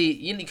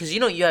 See, because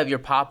you have your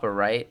papa,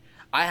 right?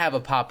 I have a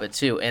papa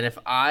too, and if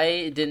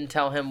I didn't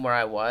tell him where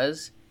I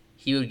was,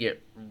 he would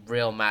get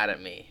real mad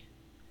at me.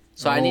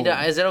 So I need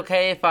to. Is it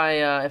okay if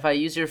I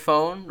use your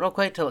phone real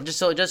quick just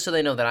so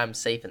they know that I'm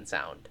safe and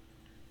sound?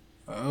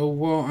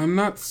 Well, I'm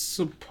not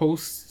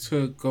supposed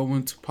to go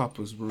into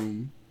Papa's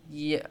room.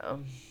 Yeah.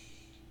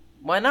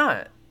 Why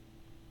not?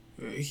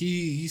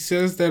 He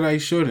says that I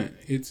shouldn't.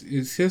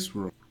 It's his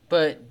room.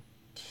 But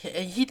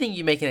he think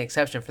you make an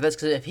exception for this,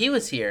 because if he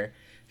was here,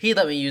 he'd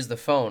let me use the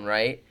phone,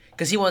 right?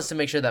 Because he wants to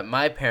make sure that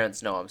my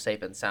parents know I'm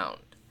safe and sound.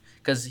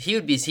 Because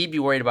he'd be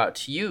worried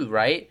about you,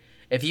 right?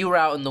 If you were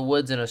out in the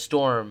woods in a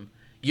storm,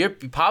 your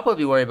papa would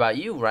be worried about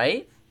you,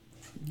 right?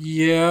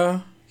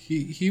 Yeah,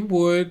 he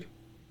would.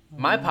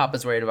 My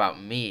papa's worried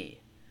about me.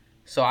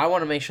 So I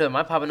want to make sure that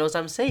my papa knows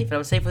I'm safe, and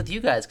I'm safe with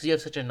you guys, because you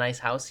have such a nice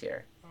house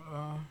here.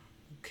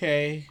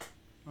 Okay.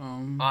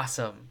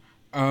 Awesome.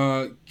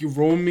 You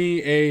roll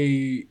me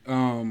a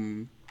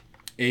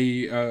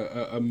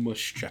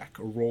mush check,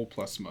 a roll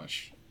plus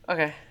mush.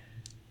 Okay.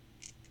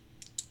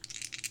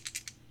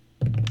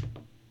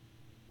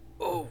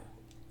 Oh,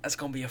 that's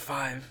gonna be a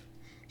 5.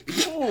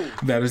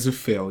 That is a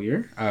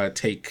failure.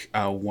 Take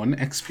 1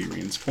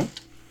 experience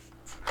point.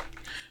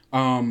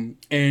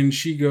 And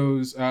she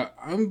goes,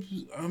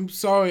 I'm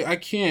sorry, I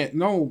can't.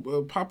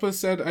 No, Papa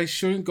said I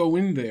shouldn't go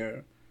in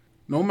there,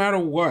 no matter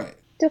what.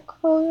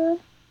 Dakota,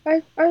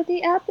 are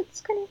the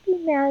Abbotts gonna be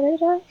mad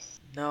at us?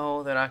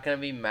 No, they're not gonna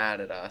be mad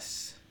at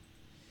us.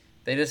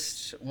 They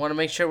just want to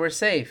make sure we're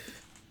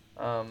safe.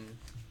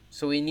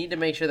 So we need to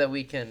make sure that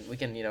we can let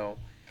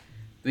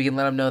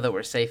them know that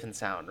we're safe and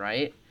sound,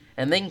 right?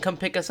 And they can come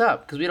pick us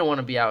up, because we don't want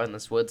to be out in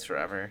this woods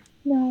forever.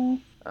 No.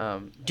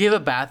 Do you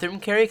have a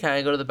bathroom, Carrie? Can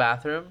I go to the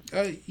bathroom?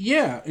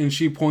 Yeah, and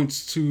she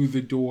points to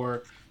the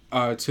door,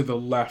 to the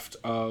left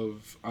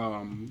of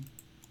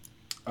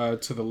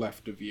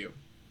you.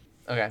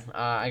 Okay.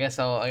 I guess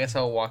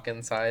I'll walk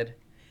inside.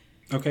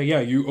 Okay,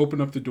 yeah, you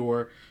open up the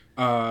door,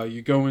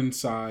 you go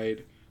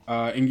inside,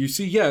 and you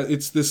see,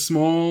 it's this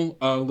small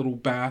little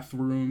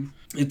bathroom.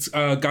 It's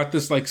got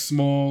this like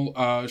small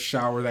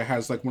shower that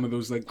has like one of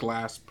those like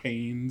glass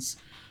panes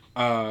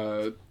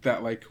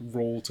that like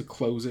roll to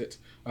close it.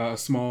 A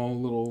small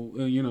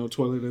little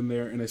toilet in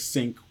there, and a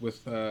sink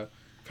with a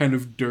kind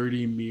of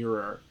dirty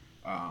mirror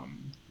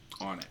on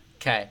it.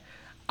 Okay.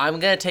 I'm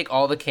gonna take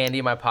all the candy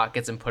in my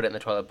pockets and put it in the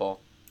toilet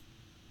bowl.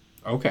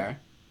 Okay.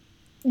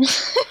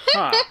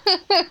 Huh.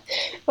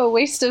 A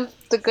waste of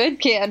the good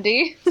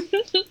candy.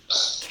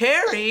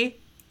 Carrie!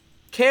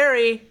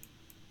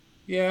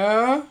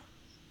 Yeah?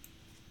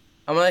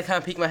 I'm gonna kind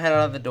of peek my head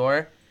out of the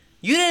door.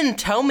 You didn't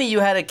tell me you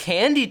had a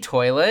candy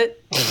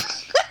toilet.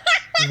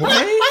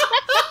 What?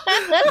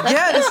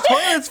 Yeah, this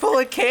toilet's full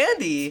of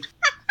candy.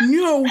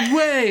 No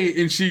way!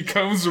 And she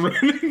comes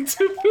running to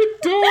the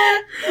door.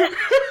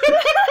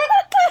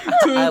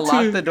 I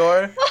lock the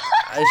door.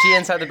 Is she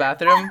inside the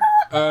bathroom?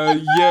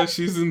 Yeah,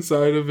 she's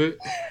inside of it.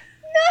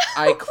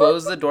 I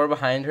close the door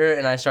behind her,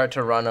 and I start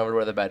to run over to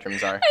where the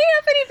bedrooms are. I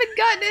haven't even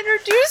gotten to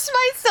introduce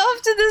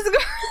myself to this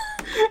girl.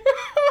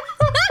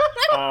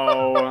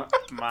 Oh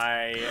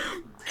my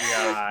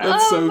god.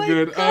 That's so my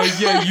good. God.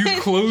 Yeah, you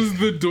close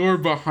the door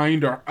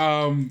behind her.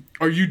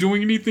 Are you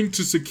doing anything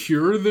to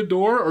secure the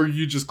door, or are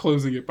you just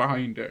closing it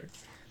behind her?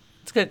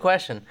 That's a good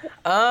question.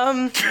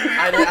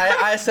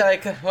 I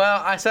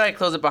said I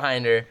close it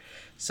behind her.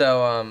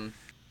 So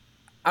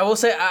I will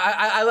say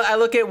I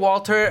look at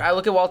Walter.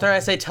 And I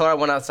say, tell her I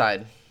went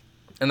outside.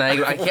 And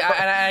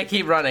I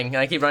keep running.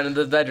 I keep running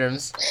to the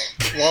bedrooms.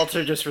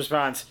 Walter just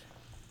responds,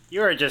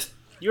 You are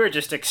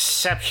just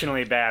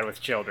exceptionally bad with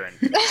children.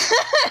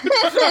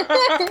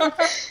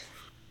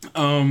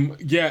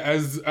 Yeah,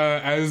 as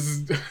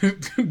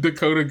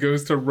Dakota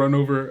goes to run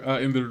over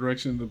in the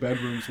direction of the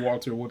bedrooms,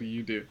 Walter, what do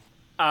you do?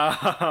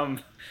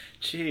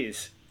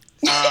 Jeez.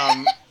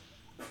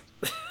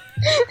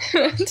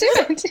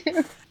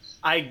 Do.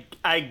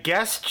 I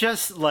guess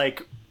just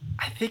like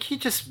I think he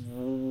just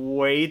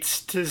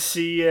waits to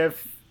see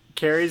if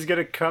Carrie's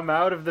gonna come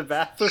out of the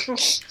bathroom.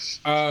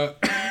 Yeah,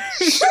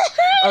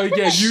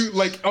 you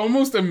like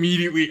almost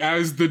immediately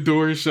as the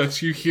door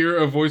shuts, you hear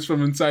a voice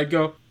from inside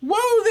go,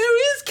 "Whoa,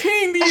 there is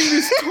candy in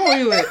this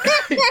toilet."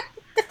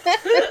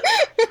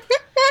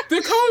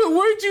 Dakota,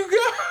 where'd you go?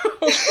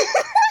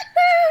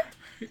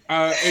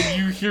 And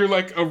you hear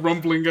like a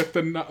rumbling at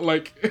the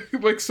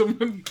like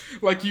someone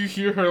like you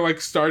hear her like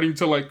starting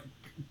to like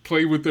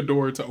play with the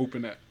door to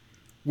open it,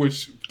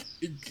 which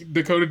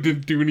Dakota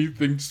didn't do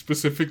anything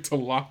specific to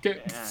lock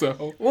it. Yeah.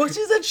 So well,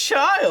 she's a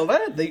child. I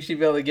didn't think she'd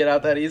be able to get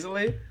out that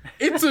easily.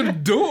 It's a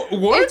door.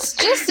 What? It's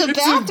just a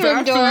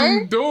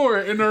bathroom door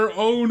in her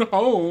own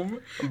home.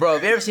 Bro,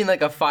 have you ever seen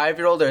like a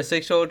 5-year-old or a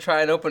 6-year-old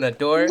try and open a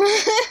door?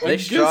 They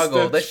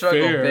struggle. They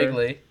struggle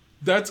bigly.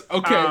 That's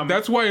okay.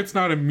 That's why it's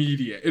not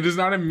immediate. It is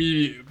not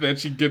immediate that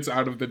she gets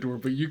out of the door,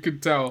 but you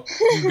could tell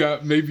you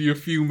got maybe a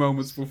few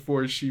moments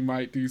before she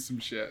might do some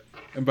shit.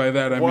 And by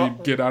that I mean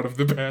get out of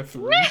the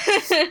bathroom.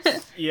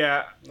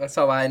 Yeah, that's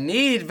all I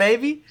need,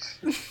 baby.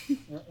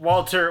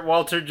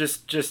 Walter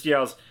just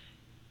yells,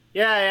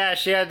 "Yeah,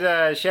 she had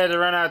to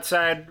run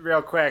outside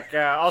real quick.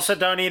 Also,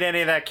 don't eat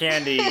any of that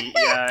candy.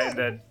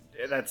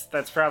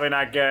 That's probably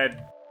not good."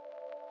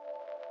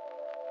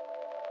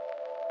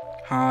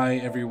 Hi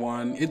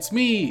everyone, it's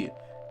me,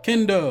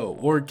 Kendo,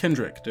 or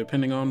Kendrick,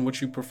 depending on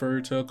what you prefer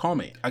to call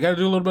me. I gotta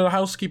do a little bit of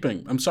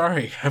housekeeping. I'm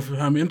sorry,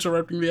 I'm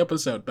interrupting the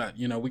episode, but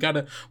you know, we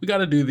gotta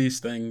do these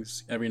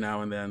things every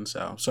now and then,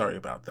 so sorry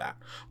about that.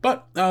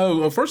 But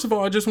first of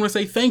all, I just want to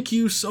say thank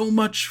you so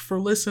much for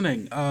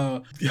listening.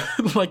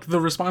 Like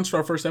the response to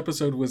our first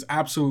episode was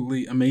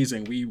absolutely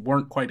amazing. We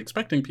weren't quite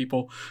expecting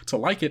people to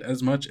like it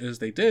as much as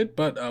they did,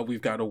 but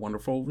we've got a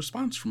wonderful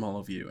response from all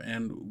of you,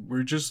 and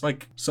we're just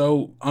like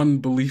so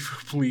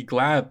unbelievably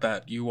glad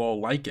that you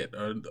all like it.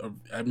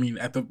 I mean,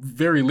 at the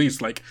very least,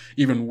 like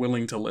even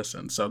willing to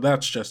listen. So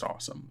that's just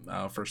awesome.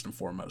 First and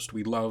foremost,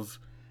 we love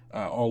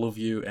all of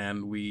you,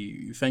 and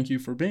we thank you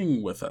for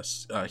being with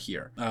us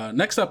here.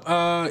 Next up,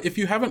 if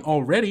you haven't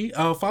already,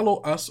 follow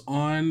us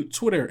on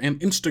Twitter and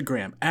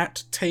Instagram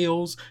at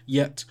Tales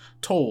Yet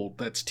Told.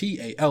 That's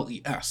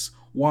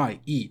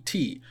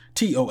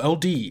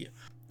TALESYETTOLD.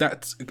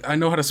 That's, I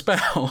know how to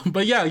spell,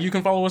 but yeah, you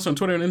can follow us on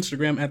Twitter and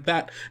Instagram at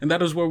that, and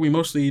that is where we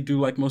mostly do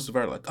like most of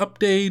our like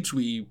updates.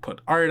 We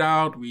put art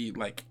out, we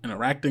like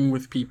interacting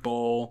with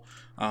people,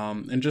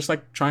 and just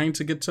like trying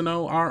to get to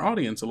know our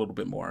audience a little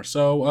bit more.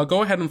 So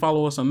go ahead and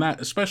follow us on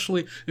that,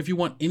 especially if you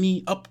want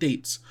any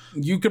updates.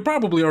 You could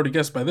probably already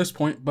guess by this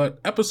point, but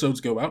episodes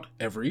go out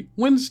every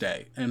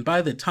Wednesday. And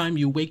by the time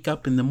you wake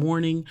up in the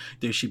morning,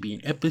 there should be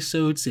an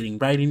episode sitting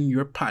right in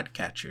your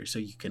podcatcher, so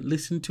you can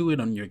listen to it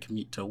on your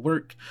commute to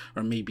work,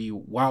 or maybe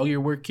while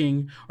you're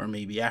working, or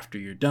maybe after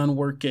you're done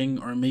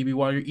working, or maybe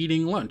while you're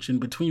eating lunch in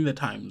between the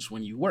times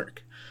when you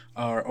work.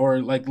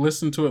 Or like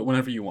listen to it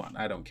whenever you want.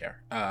 I don't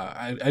care.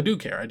 I do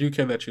care. I do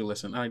care that you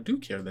listen. I do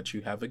care that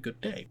you have a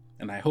good day.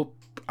 And I hope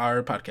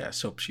our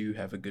podcast helps you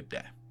have a good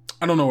day.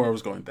 I don't know where I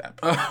was going with that.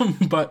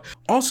 But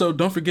also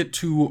don't forget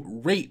to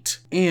rate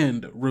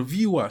and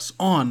review us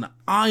on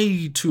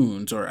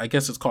iTunes, or I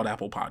guess it's called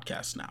Apple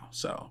Podcasts now.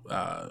 So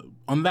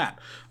on that,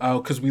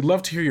 because we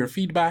love to hear your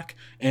feedback,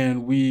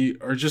 and we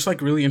are just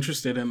like really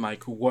interested in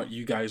like what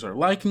you guys are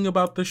liking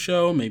about the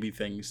show, maybe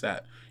things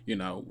that, you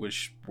know,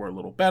 wish were a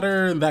little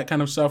better, and that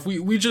kind of stuff.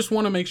 We just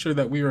want to make sure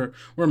that we're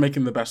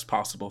making the best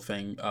possible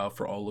thing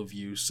for all of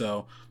you.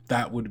 So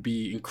that would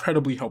be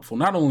incredibly helpful,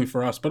 not only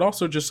for us, but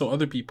also just so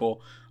other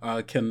people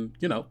can,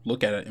 you know,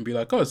 look at it and be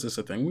like, oh, is this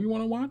a thing we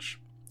want to watch?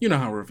 You know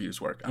how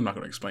reviews work. I'm not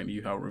going to explain to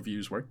you how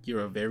reviews work.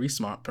 You're a very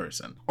smart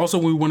person. Also,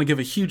 we want to give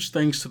a huge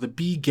thanks to the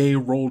Be Gay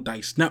Roll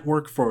Dice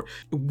Network for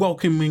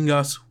welcoming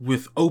us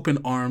with open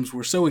arms.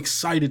 We're so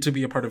excited to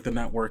be a part of the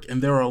network,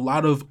 and there are a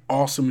lot of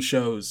awesome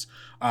shows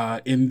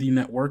in the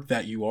network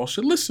that you all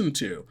should listen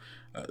to.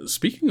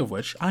 Speaking of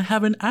which, I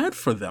have an ad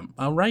for them.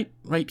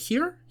 Right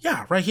here?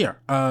 Yeah, right here.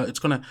 It's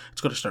gonna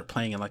start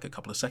playing in like a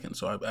couple of seconds,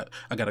 so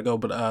I gotta go.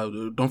 But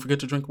don't forget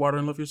to drink water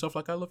and love yourself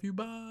like I love you.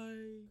 Bye.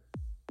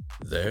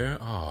 There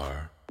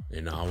are,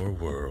 in our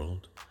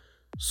world,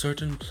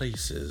 certain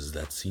places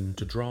that seem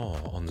to draw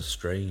on the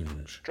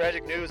strange.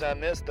 Tragic news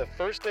on this: the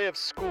first day of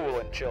school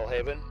in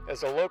Chillhaven,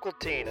 as a local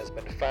teen has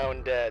been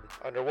found dead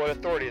under what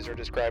authorities are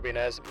describing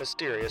as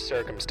mysterious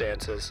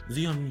circumstances.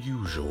 The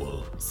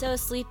unusual. So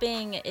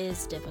sleeping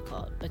is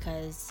difficult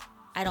because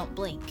I don't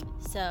blink,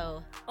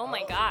 so... Oh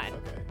my god.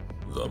 Okay.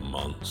 The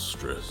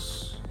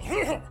monstrous.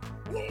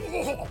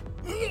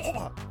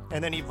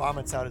 And then he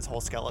vomits out his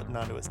whole skeleton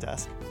onto his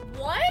desk.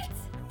 What?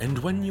 And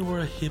when you were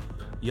a hip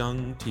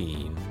young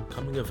teen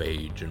coming of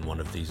age in one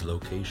of these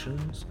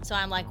locations... So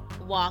I'm like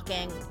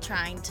walking,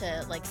 trying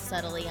to like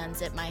subtly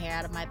unzip my hair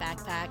out of my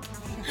backpack.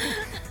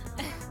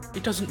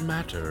 It doesn't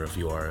matter if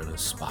you are an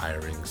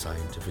aspiring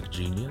scientific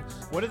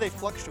genius. What do they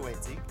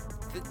fluctuate, Zeke?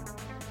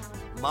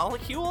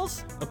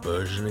 Molecules? A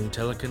burgeoning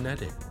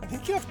telekinetic. I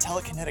think you have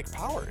telekinetic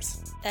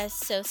powers. That's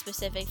so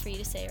specific for you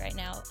to say right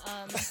now.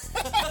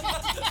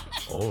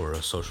 Or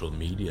a social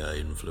media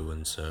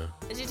influencer.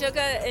 And she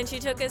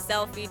took a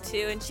selfie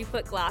too, and she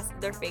put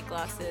their fake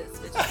glasses.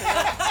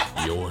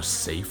 Your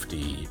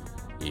safety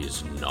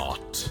is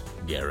not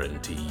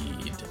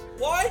guaranteed.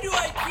 Why do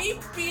I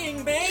keep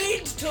being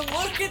made to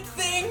look at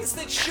things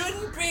that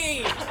shouldn't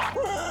be?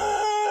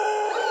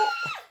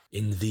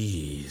 In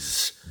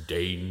these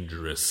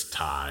dangerous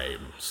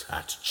times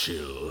at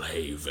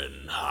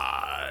Chillhaven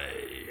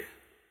High.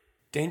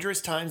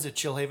 Dangerous Times at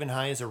Chillhaven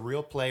High is a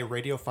real play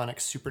radiophonic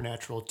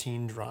supernatural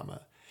teen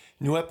drama.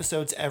 New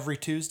episodes every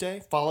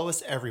Tuesday. Follow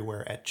us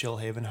everywhere at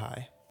Chillhaven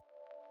High.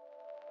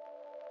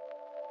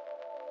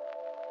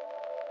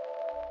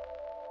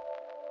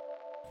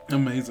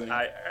 Amazing.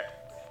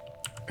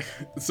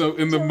 So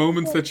in the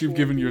moments that you've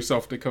given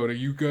yourself, Dakota,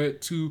 you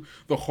get to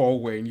the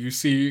hallway and you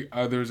see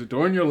there's a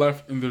door on your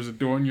left and there's a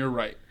door on your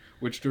right.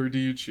 Which door do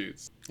you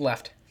choose?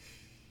 Left.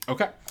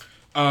 Okay.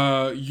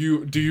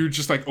 You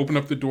just like open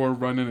up the door,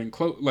 run in and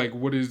close? Like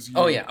what is?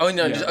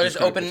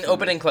 Just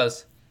open and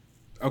close.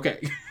 Okay.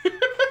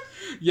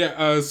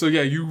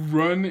 You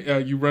run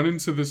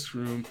into this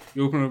room,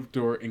 you open up the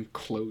door and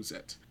close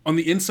it. On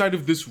the inside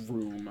of this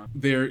room,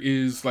 there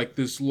is like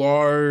this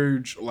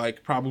large,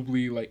 like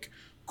probably like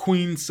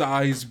queen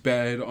size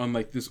bed on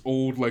like this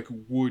old like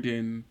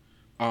wooden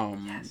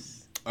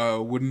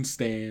wooden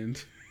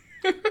stand.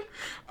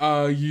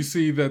 You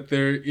see that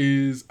there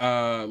is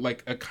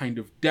like a kind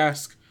of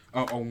desk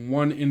on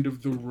one end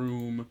of the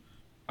room,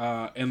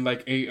 and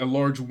like a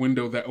large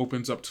window that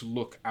opens up to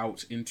look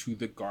out into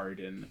the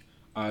garden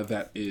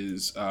that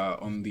is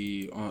on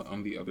the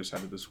other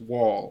side of this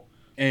wall.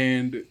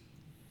 And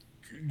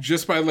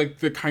just by like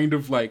the kind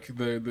of like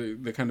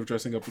the kind of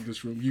dressing up of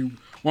this room, you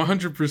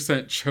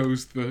 100%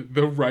 chose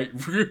the right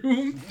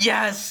room.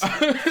 Yes.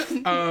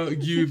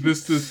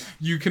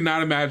 You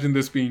cannot imagine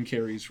this being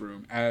Carrie's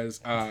room,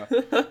 as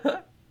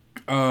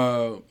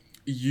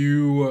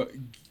you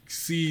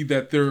see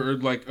that there are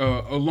like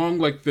along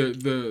like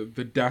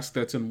the desk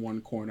that's in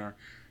one corner.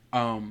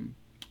 On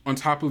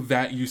top of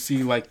that, you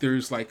see like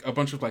there's like a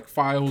bunch of like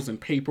files and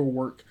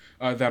paperwork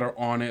that are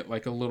on it,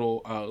 like a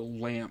little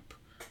lamp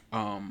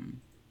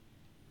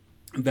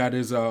that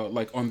is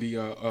like on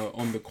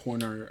the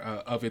corner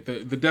of it.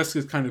 The desk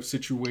is kind of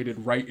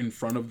situated right in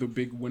front of the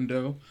big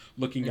window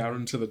looking out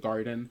into the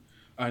garden,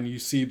 and you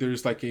see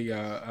there's like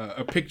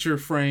a picture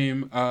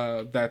frame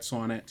that's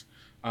on it,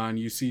 and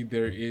you see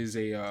there is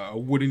a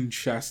wooden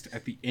chest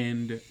at the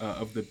end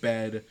of the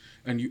bed,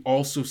 and you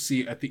also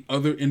see at the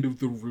other end of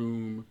the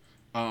room,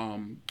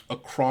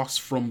 across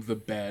from the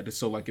bed,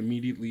 so like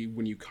immediately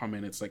when you come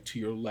in, it's like to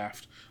your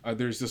left,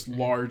 there's this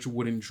large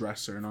wooden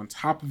dresser, and on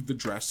top of the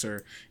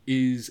dresser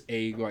is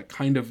a like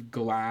kind of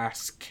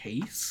glass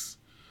case,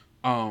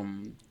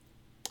 almost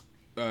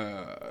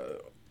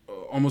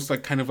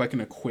like kind of like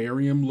an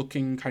aquarium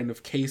looking kind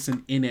of case,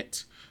 and in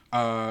it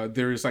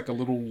there's like a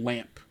little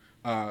lamp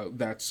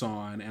that's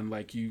on, and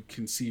like you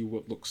can see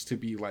what looks to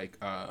be like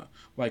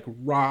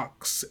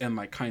rocks and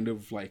like kind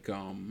of like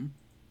a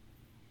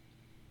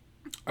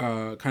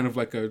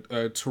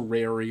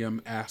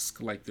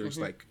terrarium-esque, like there's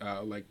like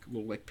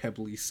little like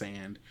pebbly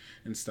sand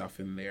and stuff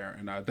in there,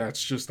 and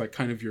that's just like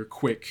kind of your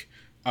quick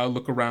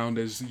look around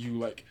as you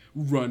like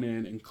run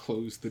in and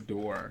close the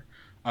door.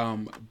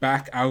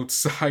 Back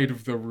outside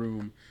of the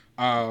room,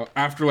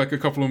 after like a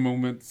couple of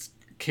moments,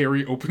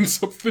 Carrie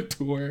opens up the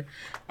door,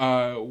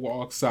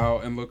 walks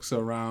out and looks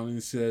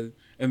around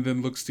and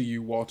then looks to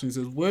you, Walter, and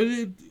says,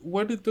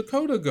 "Where did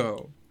Dakota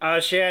go?"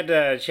 She had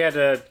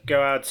to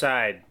go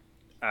outside.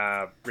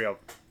 Real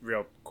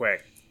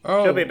quick.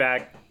 Oh. She'll be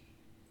back.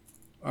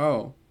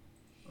 Oh.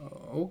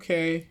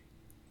 Okay.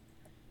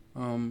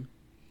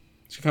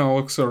 She kind of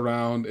looks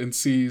around and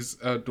sees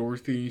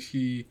Dorothy.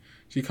 She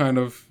kind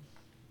of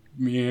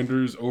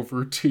meanders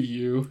over to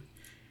you.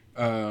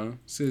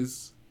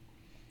 Says,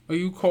 "Are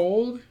you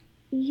cold?"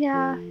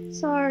 Yeah,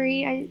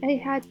 sorry.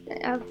 I had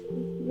a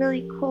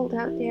really cold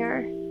out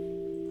there.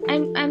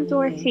 I'm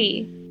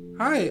Dorothy.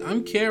 "Hi,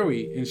 I'm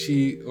Carrie," and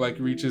she like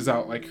reaches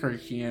out like her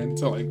hand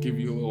to like give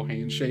you a little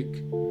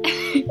handshake.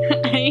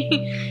 I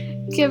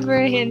give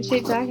her a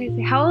handshake back. I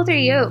say, "How old are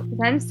you?" 'Cause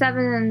I'm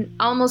 7 and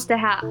almost a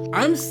half.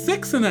 "I'm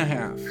 6 and a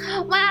half."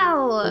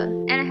 Wow,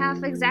 and a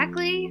half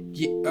exactly?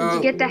 Did you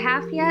get the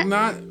half yet?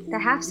 The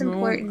half's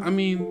important. I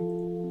mean,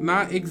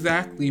 not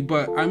exactly,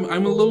 but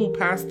I'm a little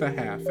past the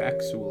half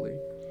actually.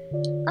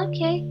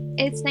 Okay,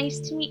 it's nice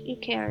to meet you,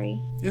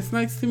 Carrie. It's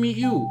nice to meet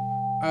you.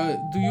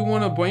 Do you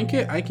want a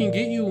blanket? I can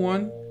get you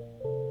one.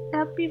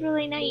 That'd be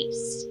really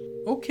nice.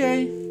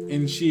 Okay.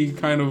 And she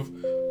kind of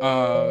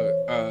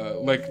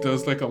like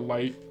does like a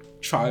light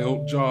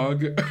child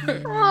jog to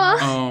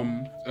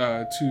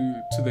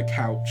the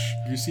couch.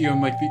 You see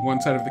on like the one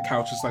side of the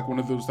couch is like one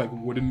of those like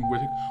wooden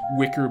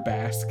wicker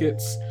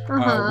baskets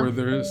where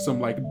there's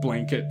some like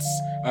blankets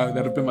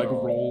that have been like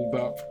rolled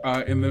up,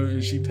 and then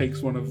she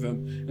takes one of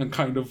them and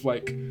kind of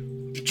like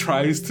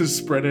tries to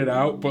spread it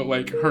out, but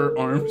like her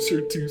arms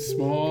are too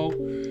small.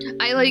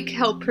 I like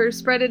help her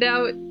spread it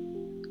out.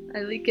 I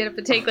like get up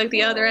and take like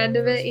the other end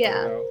of it.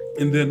 Yeah.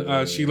 And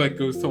then she like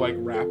goes to like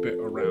wrap it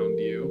around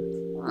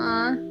you.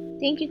 Aw.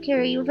 Thank you,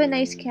 Carrie. You have a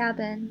nice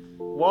cabin.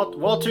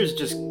 Walter's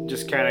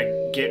just kind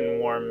of getting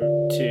warm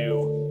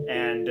too,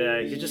 and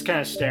he's just kind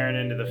of staring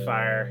into the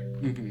fire.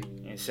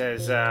 Mm-hmm. He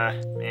says,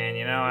 "Man,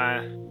 you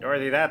know,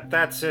 Dorothy,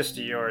 that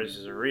sister of yours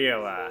is a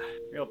real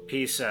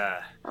piece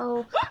of."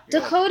 Oh,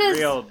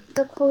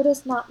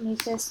 Dakota's not my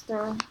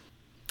sister.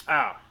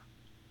 Oh.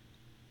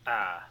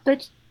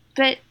 But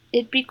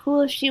it'd be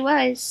cool if she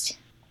was.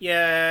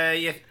 Yeah,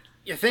 you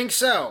think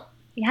so?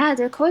 Yeah,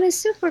 Dakota's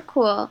super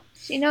cool.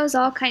 She knows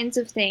all kinds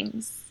of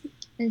things,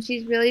 and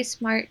she's really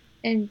smart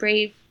and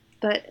brave.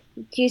 But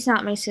she's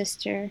not my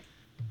sister.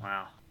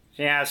 Well, if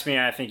you ask me,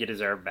 I think you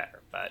deserve better.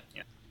 But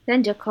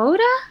Then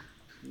Dakota?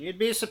 You'd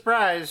be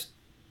surprised.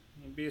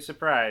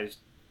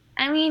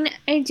 I mean,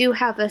 I do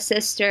have a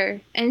sister,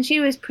 and she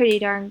was pretty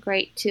darn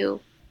great too.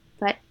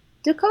 But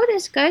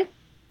Dakota's good.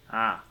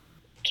 Ah.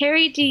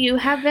 Carrie, do you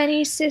have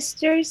any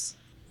sisters?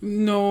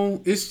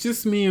 No, it's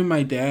just me and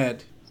my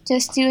dad.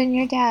 Just you and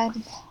your dad,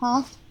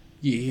 huh?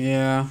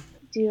 Yeah.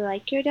 Do you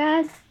like your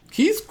dad?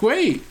 He's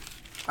great.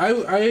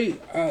 He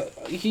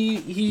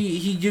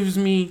gives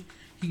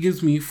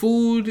me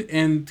food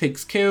and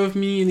takes care of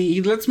me, and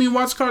he lets me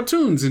watch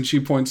cartoons. And she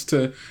points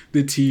to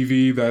the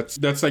TV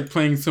that's like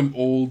playing some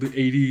old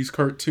 80s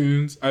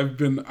cartoons. I've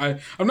been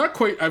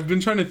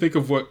trying to think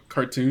of what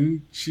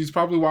cartoon she's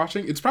probably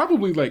watching. It's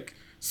probably like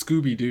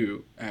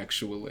Scooby-Doo,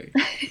 actually.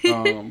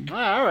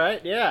 All right,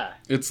 yeah.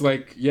 It's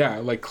like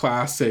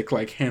classic,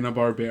 like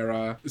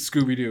Hanna-Barbera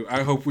Scooby-Doo.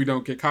 I hope we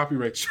don't get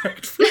copyright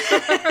striked for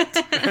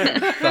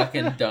that.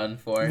 Fucking done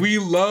for. We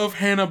love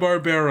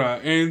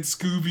Hanna-Barbera and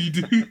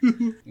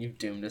Scooby-Doo. You've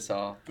doomed us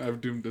all.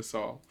 I've doomed us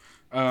all.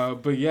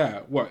 But yeah,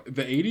 what,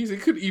 the 80s?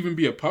 It could even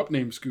be a pup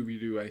named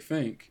Scooby-Doo, I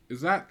think.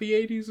 Is that the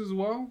 80s as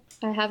well?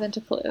 I haven't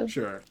a clue.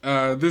 Sure.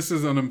 This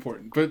is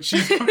unimportant, but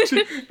she's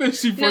watching...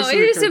 No, it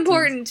is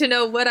important to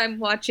know what I'm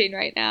watching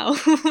right now.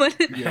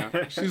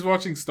 Yeah, she's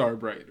watching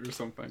Starbright or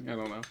something. I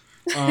don't know.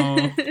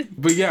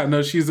 But yeah,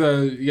 no, she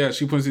points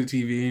to the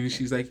TV and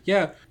she's like,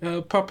 yeah,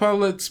 Papa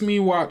lets me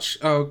watch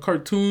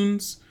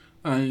cartoons,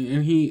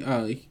 and he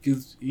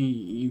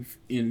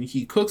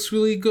cooks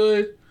really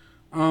good.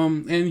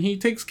 And he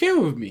takes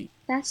care of me.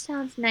 That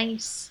sounds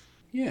nice.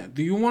 Yeah.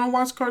 Do you want to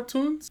watch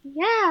cartoons?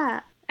 Yeah.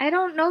 I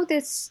don't know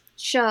this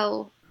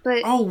show,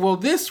 but... Oh, well,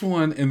 this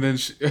one... And then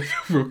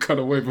we'll cut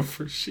away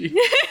before she...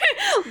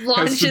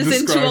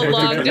 launches into a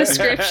long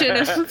description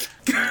of...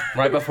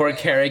 Right before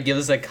Carrie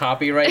gives us a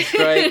copyright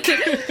strike.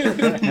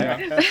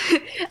 Yeah.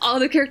 All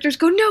the characters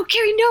go, no,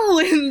 Carrie, no!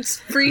 And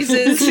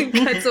freezes and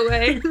cuts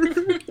away.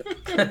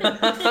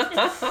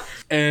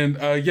 And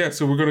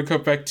so we're gonna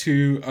cut back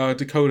to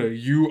Dakota.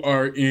 You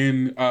are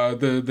in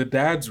the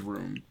dad's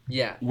room.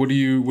 Yeah. What do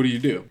you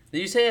do? Did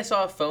you say I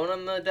saw a phone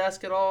on the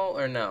desk at all,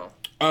 or no?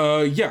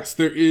 Yes,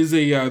 there is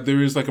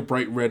like a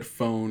bright red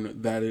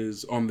phone that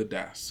is on the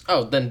desk.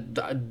 Oh, then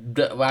I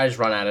just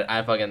run at it.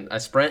 I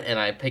sprint and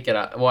I pick it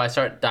up. Well, I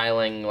start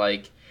dialing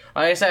like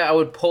I said. I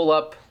would pull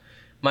up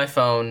my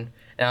phone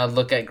and I would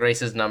look at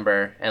Grace's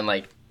number and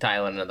like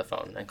dial into the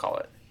phone and call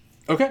it.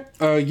 Okay.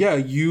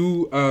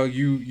 You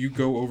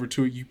go over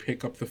to it. You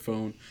pick up the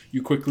phone.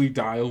 You quickly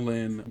dial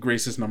in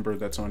Grace's number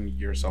that's on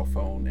your cell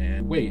phone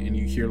and wait. And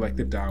you hear like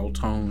the dial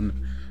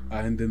tone,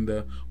 and then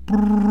the.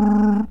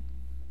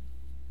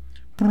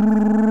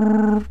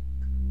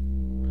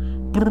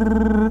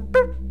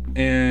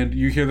 And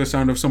you hear the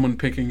sound of someone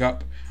picking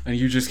up, and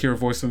you just hear a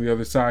voice on the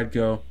other side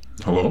go,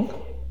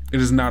 "Hello?" It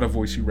is not a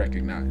voice you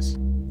recognize.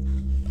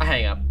 I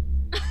hang up.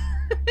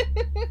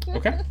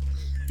 Okay.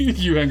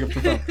 You hang up the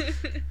phone.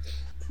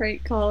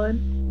 Great,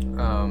 Colin.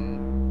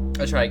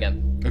 I'll try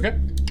again. Okay.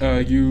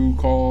 You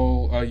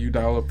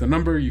dial up the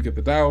number, you get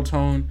the dial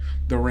tone,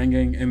 the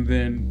ringing, and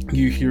then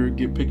you hear it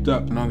get picked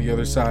up. And on the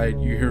other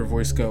side, you hear a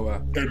voice go,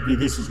 Edgar,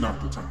 this is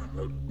not the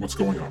time. What's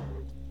going on?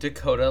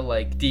 Dakota,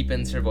 like,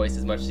 deepens her voice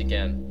as much as she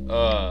can.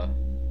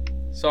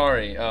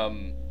 Sorry,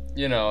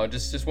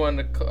 just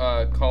wanted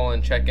to call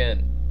and check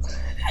in.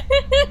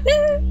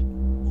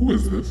 Who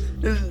is this?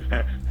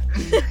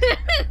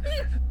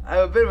 I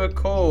have a bit of a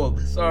cold.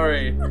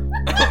 Sorry.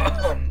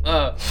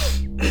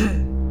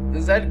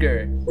 This is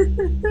Edgar.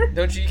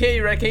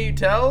 Can't you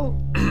tell?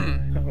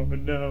 Oh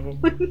no.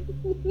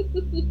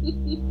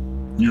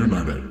 You're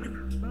not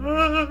Edgar.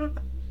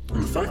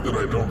 And the fact that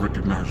I don't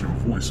recognize your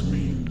voice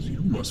means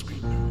you must be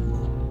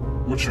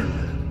new. What's your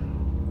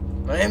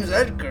name? My name's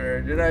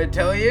Edgar. Did I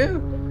tell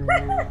you?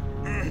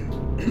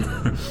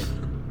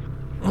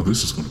 Oh,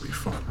 this is gonna be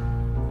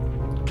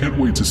fun. Can't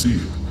wait to see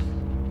you.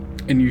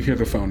 And you hear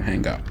the phone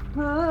hang up.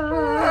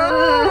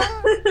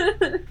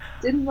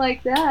 Didn't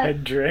like that.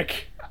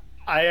 Hendrik,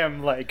 I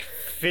am like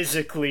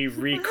physically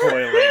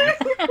recoiling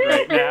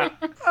right now.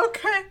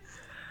 Okay.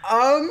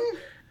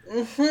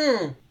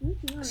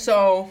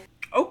 So,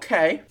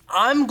 okay.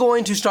 I'm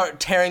going to start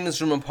tearing this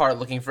room apart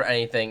looking for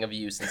anything of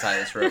use inside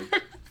this room.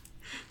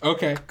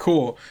 Okay,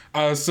 cool.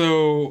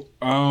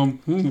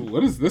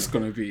 What is this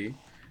gonna be?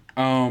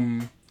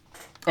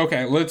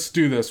 Okay, let's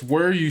do this.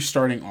 Where are you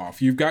starting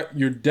off? You've got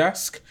your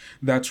desk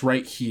that's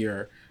right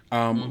here,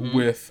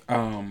 with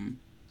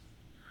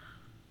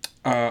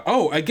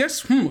I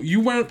guess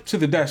you went up to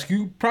the desk.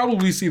 You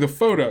probably see the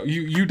photo.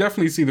 You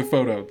definitely see the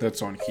photo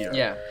that's on here.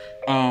 Yeah.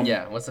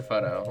 What's the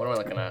photo? What am I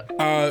looking at?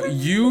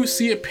 You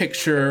see a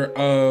picture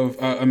of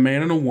a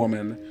man and a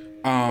woman.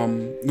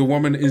 The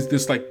woman is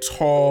this like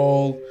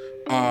tall,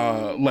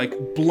 like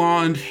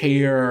blonde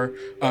hair.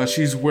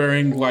 She's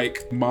wearing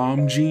like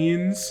mom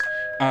jeans,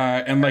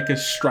 and like a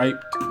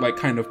striped like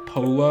kind of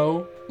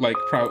polo. Like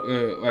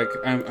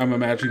I'm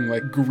imagining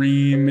like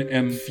green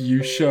and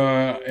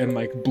fuchsia and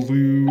like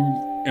blue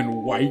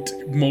and white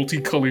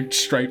multicolored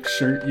striped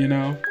shirt, you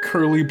know,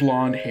 curly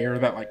blonde hair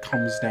that like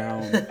comes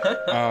down to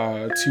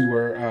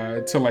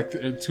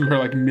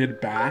her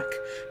mid back,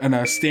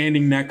 and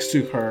standing next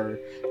to her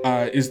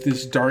is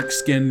this dark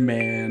skinned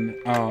man,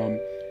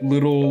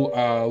 little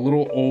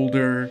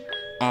older,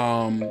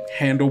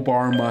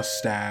 handlebar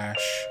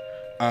mustache,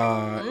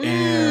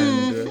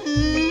 and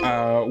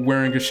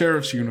wearing a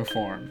sheriff's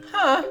uniform.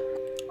 Huh.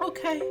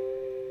 Okay.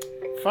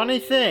 Funny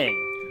thing.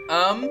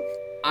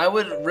 I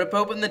would rip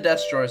open the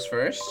desk drawers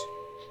first.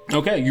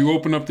 Okay, you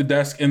open up the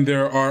desk and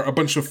there are a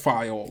bunch of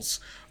files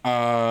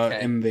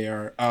in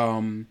there.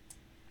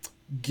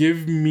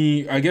 Give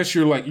me, I guess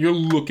you're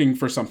looking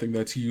for something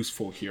that's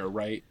useful here,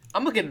 right?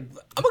 I'm looking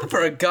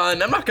for a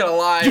gun. I'm not gonna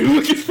lie. You're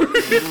looking for a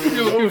gun.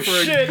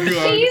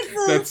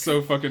 Jesus. That's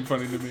so fucking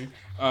funny to me.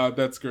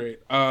 That's great.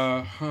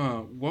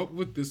 What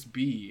would this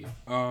be?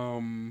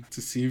 To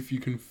see if you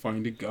can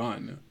find a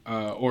gun,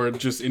 or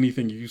just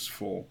anything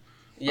useful.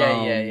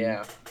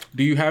 Yeah.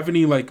 Do you have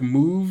any like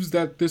moves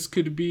that this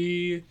could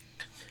be?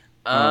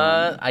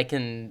 I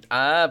can.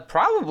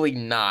 Probably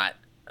not.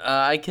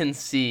 I can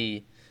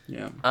see.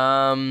 Yeah.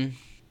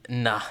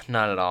 Nah,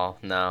 not at all.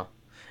 No,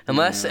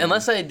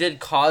 unless I did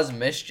cause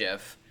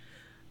mischief.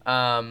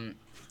 But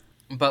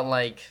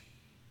like,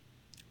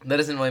 that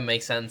doesn't really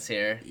make sense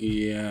here.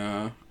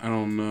 Yeah, I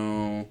don't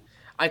know.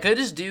 I could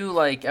just do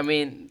like, I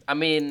mean,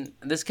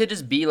 this could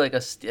just be like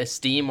a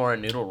steam or a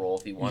noodle roll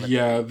if you wanted.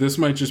 Yeah, this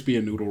might just be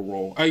a noodle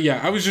roll. Yeah,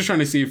 I was just trying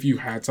to see if you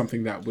had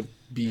something that would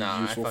be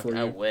useful for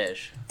you. I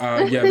wish.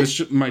 Yeah,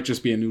 this might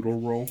just be a noodle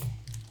roll.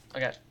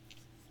 Okay,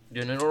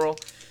 do a noodle roll.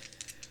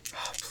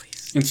 Oh,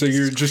 please. And so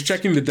you're just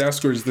checking the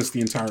desk, or is this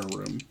the entire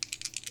room?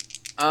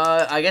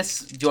 I guess,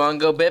 do you want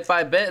to go bit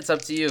by bit? It's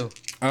up to you.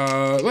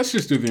 Let's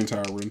just do the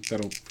entire room.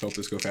 That'll help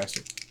us go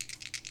faster.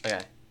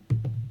 Okay.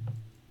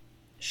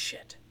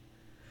 Shit.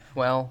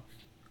 Well,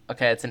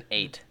 okay, it's an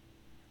 8.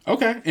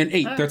 Okay, an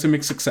 8. That's a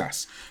mixed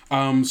success.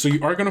 So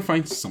you are going to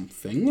find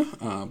something,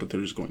 but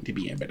there's going to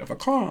be a bit of a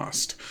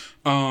cost.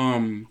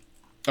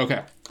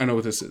 Okay, I know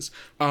what this is.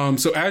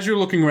 So as you're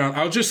looking around,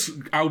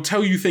 I'll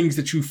tell you things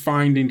that you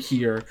find in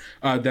here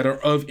that are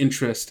of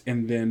interest,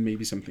 and then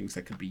maybe some things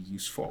that could be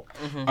useful.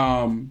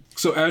 Mm-hmm.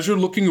 So as you're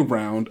looking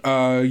around,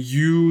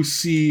 you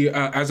see,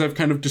 as I've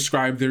kind of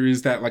described, there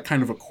is that like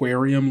kind of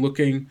aquarium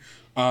looking,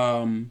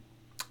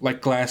 like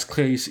glass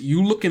case.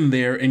 You look in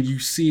there and you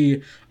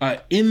see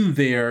in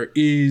there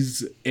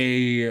is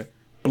a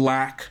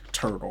black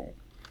turtle.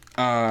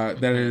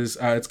 That is,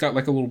 it's got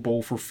like a little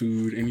bowl for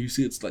food, and you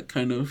see it's like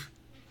kind of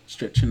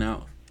stretching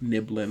out,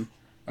 nibbling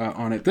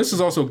on it. This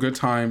is also a good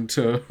time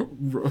to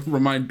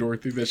remind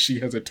Dorothy that she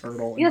has a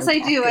turtle. Yes, I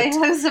do. I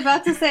was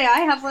about to say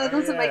I have one of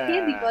those in my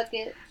candy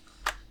bucket.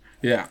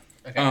 Yeah.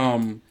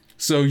 Okay.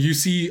 So you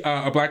see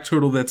a black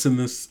turtle that's in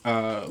this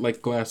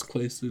like glass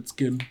case. It's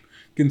getting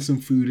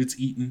some food. It's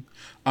eating.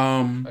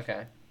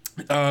 Okay.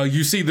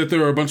 You see that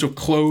there are a bunch of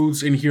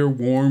clothes in here,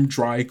 warm,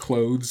 dry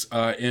clothes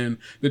in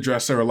the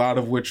dresser, a lot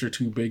of which are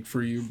too big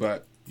for you,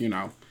 but, you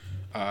know,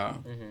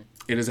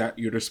 it is at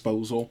your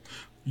disposal.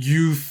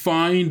 You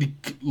find,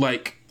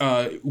 like,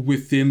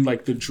 within,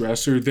 like, the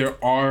dresser,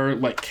 there are,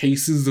 like,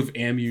 cases of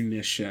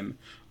ammunition,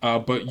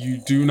 but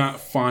you do not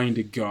find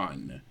a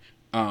gun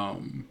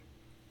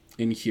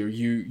in here.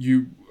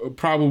 You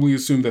probably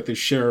assume that the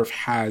sheriff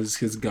has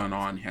his gun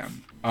on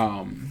him.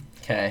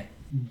 Okay.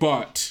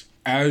 But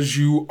as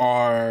you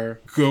are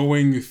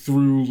going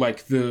through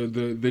like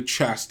the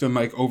chest and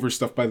like over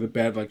stuff by the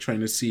bed, like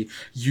trying to see,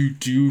 you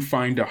do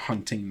find a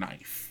hunting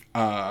knife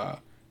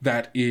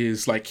that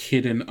is like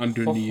hidden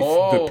underneath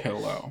the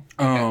pillow.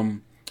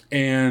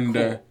 And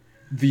cool.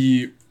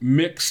 The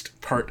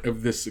mixed part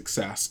of this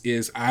success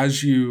is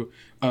as you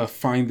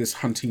find this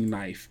hunting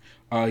knife,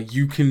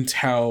 you can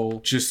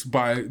tell just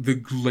by the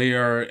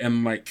glare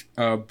and like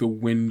the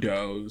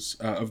windows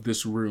of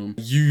this room,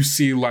 you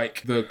see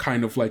like the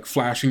kind of like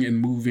flashing and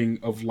moving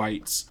of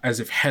lights as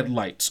if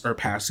headlights are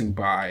passing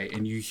by,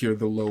 and you hear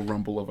the low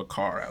rumble of a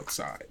car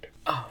outside.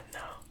 Oh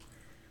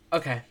no.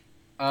 Okay.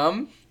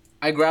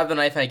 I grab the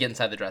knife and I get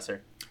inside the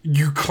dresser.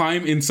 You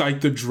climb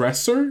inside the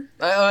dresser?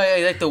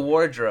 I like the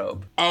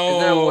wardrobe. Oh,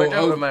 is there a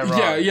wardrobe or am I wrong?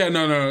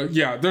 No.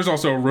 Yeah, there's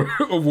also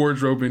a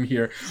wardrobe in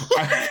here.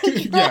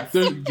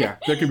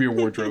 There could be a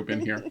wardrobe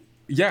in here.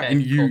 Yeah, Okay,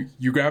 and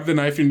you grab the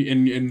knife and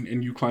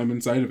you climb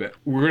inside of it.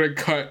 We're gonna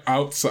cut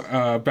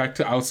outside, back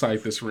to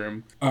outside this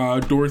room.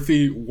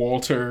 Dorothy,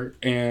 Walter,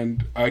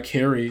 and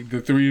Carrie,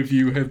 the three of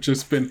you have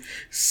just been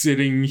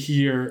sitting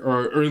here,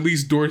 or at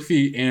least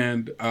Dorothy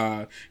and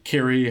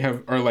Carrie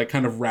are like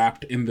kind of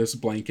wrapped in this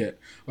blanket,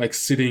 like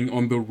sitting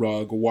on the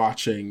rug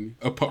watching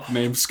a pup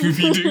named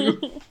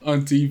Scooby-Doo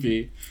on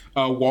TV.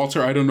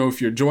 Walter, I don't know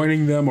if you're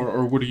joining them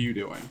or what are you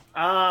doing?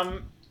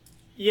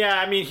 Yeah,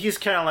 I mean, he's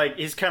kind of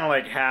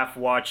like half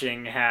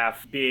watching,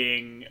 half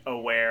being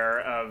aware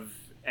of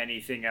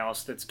anything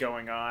else that's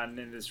going on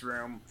in this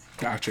room.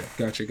 Gotcha.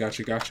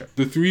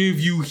 The three of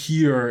you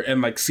hear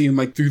and like seeing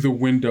like through the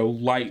window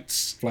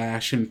lights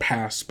flash and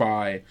pass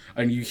by,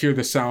 and you hear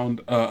the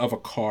sound of a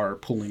car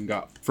pulling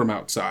up from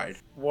outside.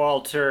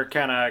 Walter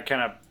kind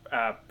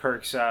of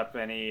perks up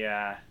and he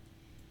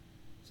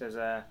says,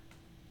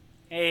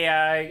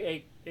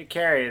 "Hey,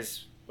 Carrie,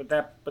 would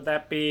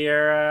that be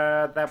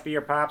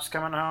your pops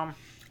coming home?"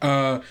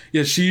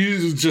 Yeah,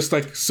 she's just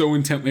like so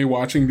intently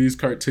watching these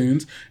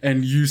cartoons,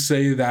 and you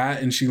say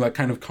that, and she like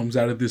kind of comes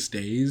out of this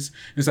daze.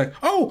 And it's like,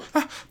 "Oh,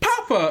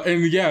 Papa!"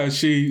 And yeah,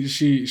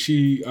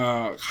 she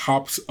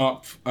hops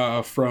up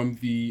from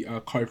the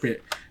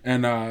carpet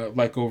and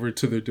like over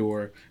to the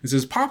door and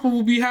says, "Papa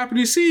will be happy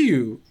to see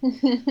you."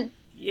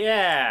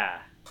 Yeah,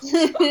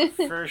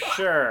 for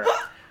sure.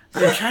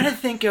 I'm trying to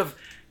think of,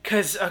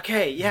 cause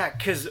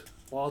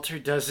Walter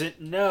doesn't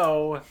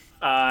know.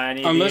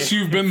 Unless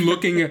you've been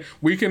looking,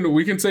 we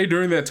can say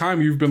during that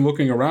time you've been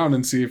looking around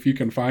and see if you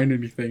can find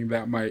anything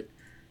that might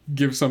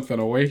give something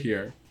away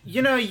here.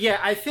 Yeah,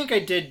 I think I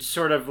did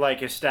sort of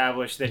like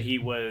establish that he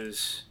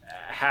was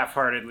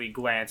half-heartedly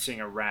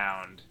glancing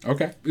around.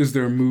 Okay, is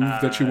there a move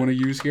that you want to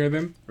use here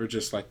then, or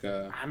just like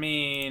a? I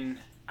mean,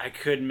 I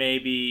could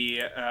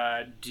maybe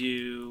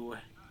do.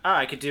 Oh,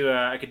 I could do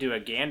a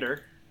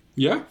gander.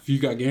 Yeah, if you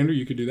got gander,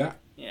 you could do that.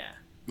 Yeah.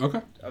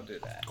 Okay. I'll do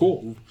that.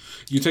 Cool.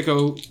 You take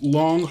a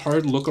long,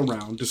 hard look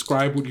around.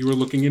 Describe what you were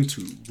looking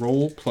into.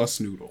 Roll plus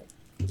noodle.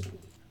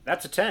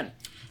 That's a 10.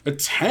 A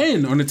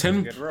 10 on a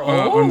 10. Good roll.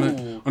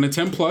 On a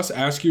 10 plus.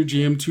 Ask your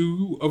GM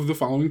 2 of the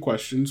following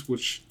questions,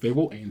 which they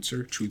will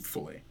answer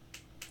truthfully.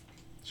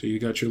 So you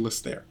got your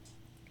list there.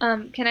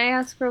 Can I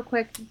ask real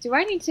quick?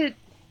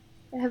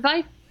 Have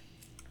I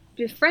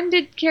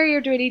befriended Carrie,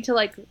 or do I need to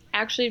like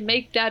actually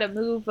make that a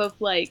move of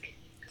like?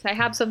 Because I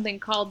have something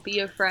called Be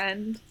a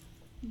Friend.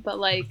 But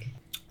like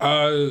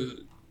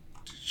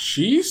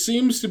she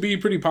seems to be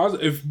pretty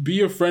positive. If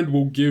Be a Friend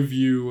will give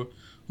you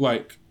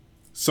like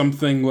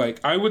something,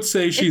 like I would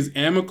say she's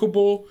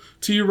amicable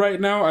to you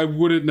right now. I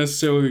wouldn't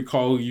necessarily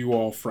call you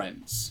all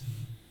friends.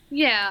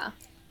 Yeah.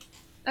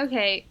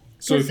 Okay.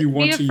 So if you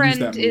want to use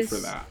that move for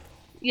that.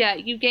 Yeah,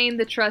 you gain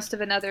the trust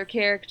of another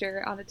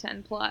character on a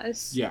 10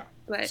 plus. Yeah.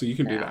 But so you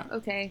can do that.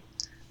 Okay.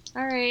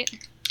 Alright.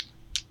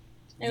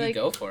 You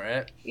go for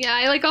it. Yeah,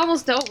 I like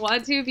almost don't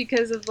want to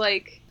because of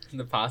like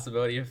the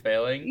possibility of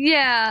failing.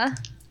 Yeah.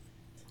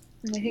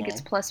 And I think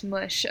it's plus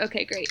mush.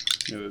 Okay, great.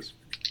 It is.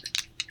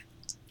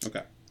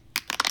 Okay.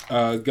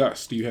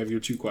 Gus, do you have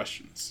your 2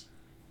 questions?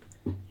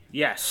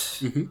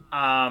 Yes.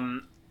 Mm-hmm.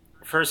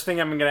 First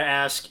thing I'm going to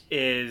ask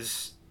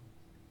is,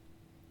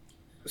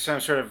 so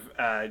I'm sort of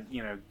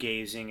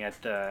gazing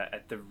at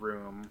the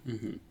room,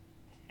 mm-hmm.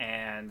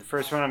 and the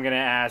first one I'm going to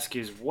ask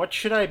is, what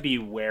should I be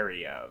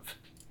wary of?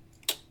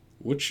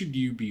 What should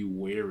you be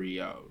wary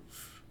of?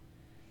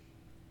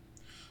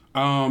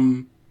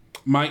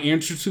 My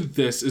answer to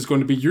this is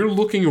going to be, you're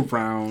looking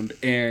around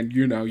and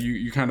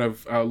you kind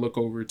of look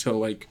over to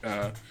like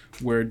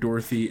where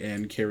Dorothy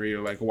and Carrie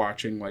are like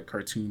watching like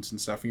cartoons and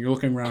stuff, and you're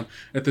looking around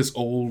at this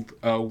old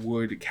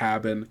wood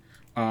cabin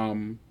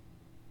in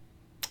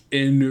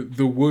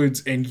the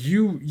woods, and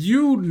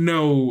you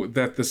know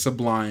that the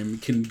Sublime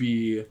can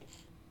be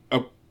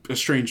a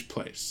strange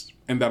place,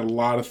 and that a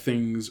lot of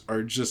things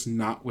are just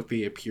not what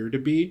they appear to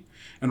be.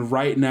 And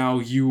right now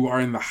you are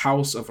in the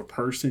house of a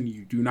person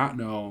you do not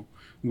know,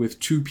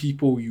 with 2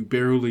 people you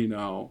barely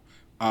know,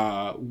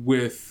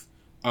 with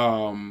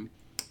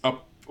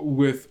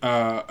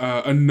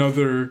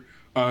another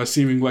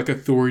seeming like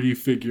authority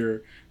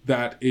figure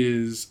that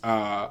is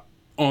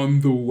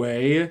on the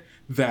way,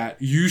 that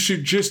you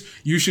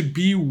should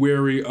be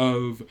wary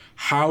of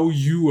how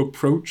you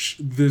approach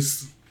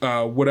this,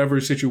 whatever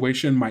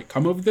situation might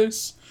come of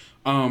this.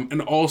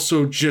 And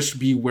also just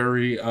be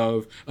wary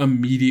of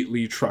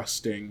immediately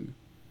trusting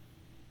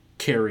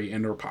Carrie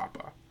and her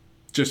papa,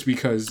 just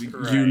because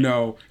right.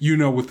 you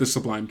know what the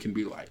Sublime can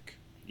be like.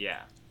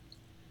 Yeah.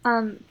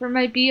 For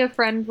my Be a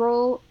Friend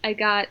roll, I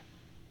got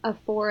a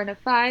 4 and a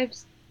 5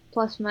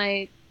 plus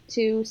my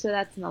 2, so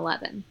that's an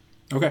 11.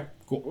 Okay,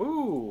 cool.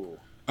 Ooh.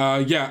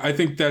 Yeah, I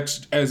think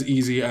that's as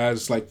easy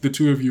as like the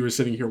 2 of you are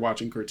sitting here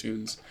watching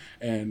cartoons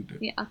and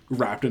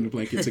wrapped in a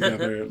blanket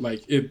together.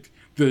 Like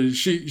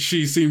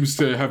she seems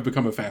to have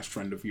become a fast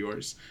friend of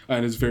yours,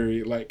 and is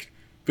very like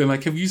been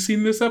like, have you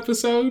seen this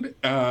episode?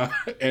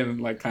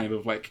 And like kind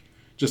of like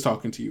just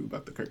talking to you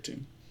about the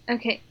cartoon.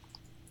 Okay,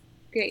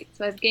 great.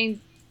 So I've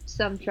gained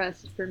some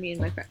trust for me and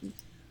my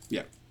friends.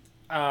 Yeah.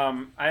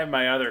 I have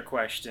my other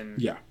question.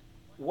 Yeah.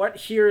 What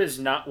here is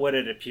not what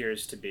it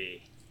appears to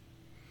be?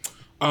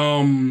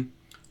 As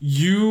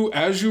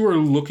you are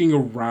looking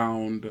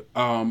around,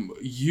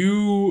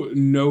 you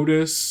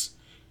notice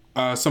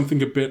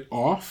something a bit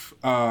off,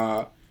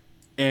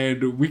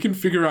 and we can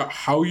figure out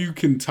how you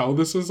can tell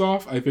this is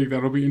off. I think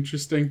that'll be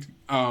interesting.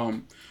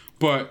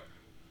 But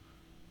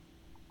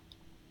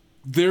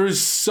there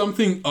is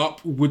something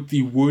up with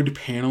the wood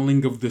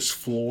paneling of this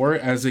floor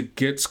as it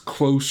gets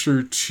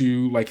closer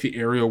to like the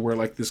area where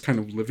like this kind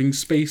of living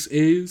space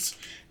is,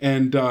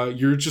 and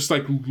you're just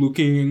like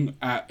looking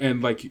at,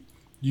 and like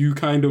you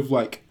kind of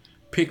like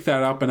pick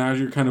that up, and as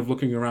you're kind of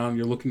looking around,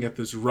 you're looking at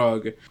this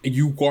rug, and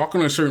you walk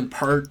on a certain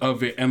part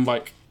of it, and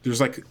like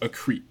there's like a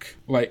creak,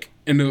 like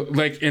in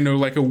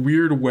a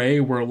weird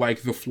way where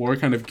like the floor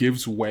kind of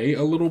gives way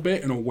a little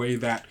bit in a way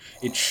that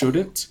it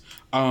shouldn't,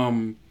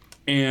 and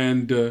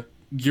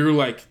you're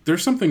like,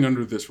 there's something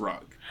under this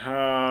rug.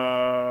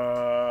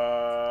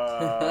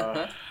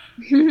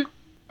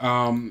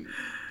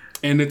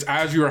 And it's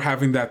as you're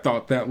having that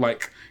thought that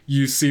like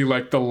you see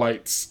like the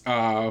lights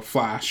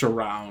flash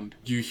around,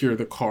 you hear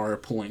the car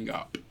pulling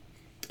up,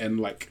 and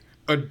like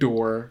a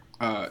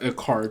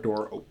car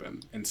door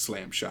open and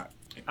slam shut.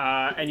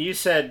 And you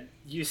said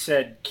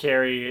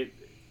Carrie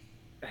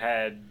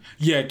had...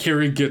 Yeah,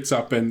 Carrie gets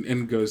up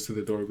and goes to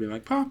the door being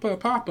like,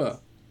 Papa.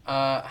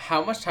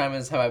 How much time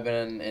have I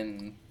been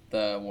in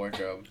the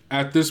wardrobe?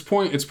 At this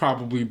point, it's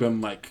probably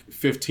been like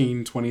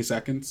 15, 20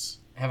 seconds.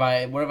 What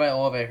have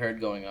I heard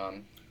going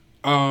on?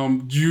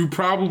 You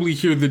probably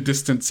hear the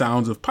distant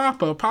sounds of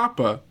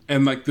Papa,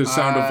 and like the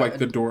sound of like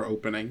the door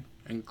opening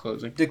and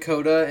closing.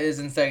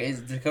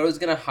 Dakota's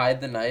gonna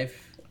hide the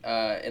knife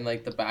in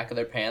like the back of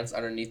their pants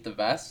underneath the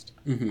vest.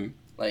 Mm-hmm.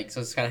 Like,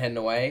 so it's kind of hidden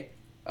away.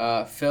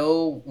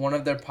 Fill one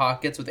of their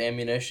pockets with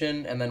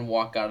ammunition and then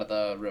walk out of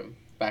the room,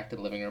 back to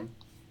the living room.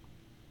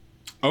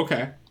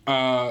 Okay.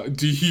 Are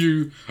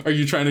you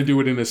trying to do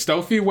it in a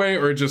stealthy way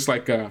or just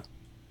like a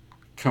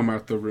come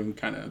out the room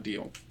kind of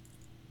deal?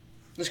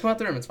 Just come out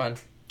the room, it's fine.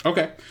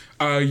 Okay.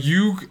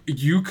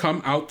 You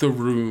come out the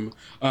room,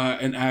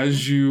 and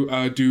as you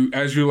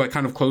like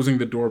kind of closing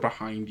the door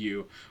behind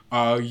you,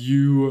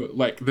 you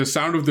like the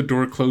sound of the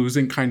door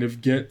closing kind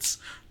of gets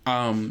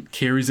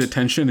Carrie's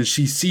attention, and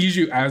she sees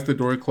you as the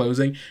door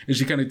closing, and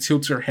she kind of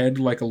tilts her head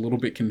like a little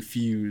bit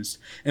confused,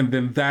 and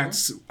then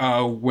that's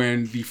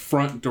when the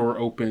front door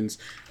opens,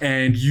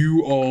 and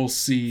you all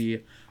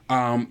see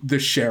the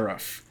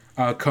sheriff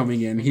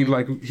coming in.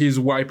 He's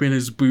wiping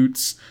his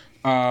boots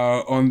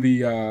on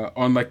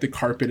the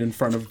carpet in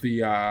front of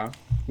the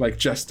like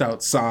just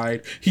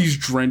outside. He's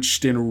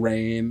drenched in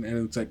rain,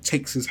 and it's like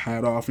takes his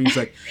hat off, and he's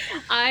like,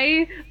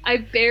 I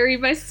bury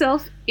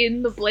myself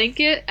in the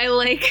blanket. I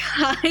like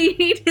hide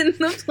in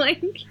the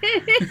blanket.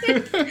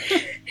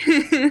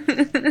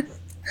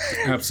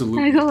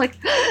 Absolutely. I go like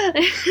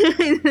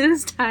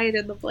just hide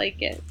in the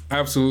blanket.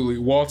 Absolutely.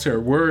 Walter,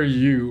 where are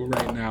you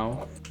right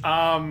now?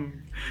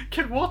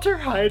 Can Walter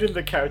hide in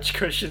the couch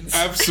cushions?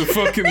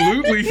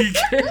 Absolutely he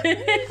can.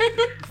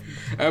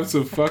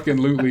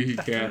 Absolutely he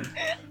can.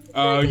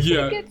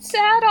 Yeah. Get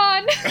sat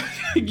on.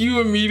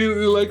 You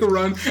immediately like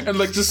run and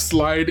like just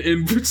slide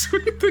in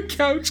between the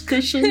couch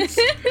cushions.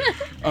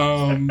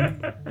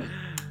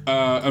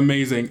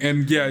 Amazing.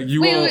 And yeah,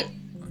 wait.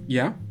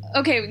 Yeah.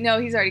 Okay, no,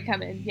 he's already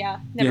come in. Yeah.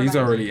 He's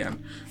already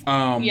in.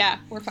 Yeah,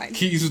 we're fine.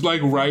 He's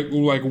like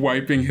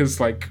wiping his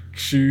like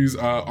shoes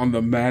on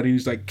the mat, and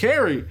he's like,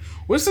 Carrie,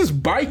 what's this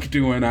bike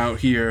doing out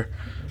here?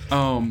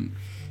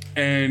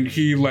 And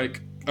he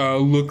like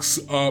looks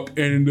up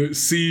and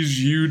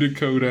sees you,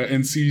 Dakota,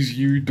 and sees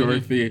you,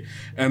 Dorothy,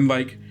 and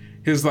like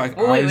his like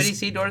eyes. Wait, what do you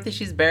see, Dorothy?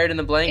 She's buried in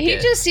the blanket. He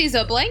just sees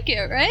a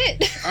blanket, right?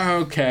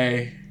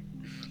 Okay.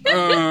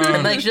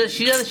 And like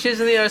she's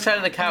on the other side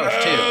of the couch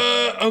too.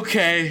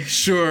 Okay,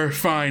 sure,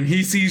 fine.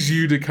 He sees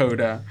you,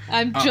 Dakota.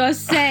 I'm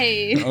just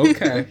saying.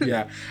 Okay,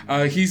 yeah.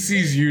 He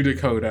sees you,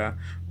 Dakota.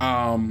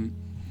 And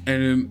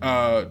then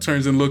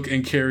turns and look,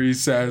 and Carrie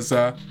says,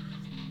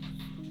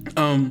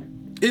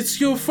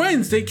 it's your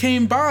friends. They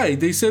came by.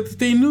 They said that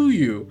they knew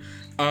you.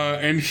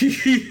 And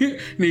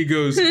he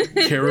goes,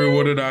 Carrie,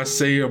 what did I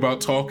say about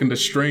talking to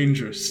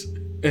strangers?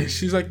 And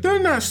she's like, they're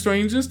not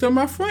strangers. They're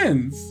my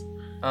friends.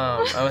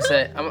 I'm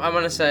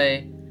gonna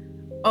say,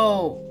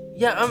 oh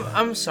yeah,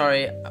 I'm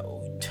sorry.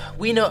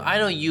 I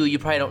know you. You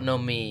probably don't know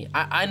me.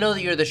 I know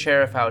that you're the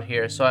sheriff out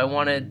here, so I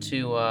wanted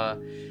to,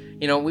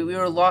 we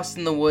were lost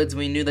in the woods.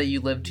 We knew that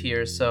you lived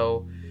here,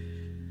 so,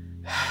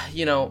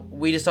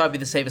 we just thought it'd be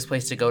the safest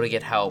place to go to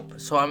get help.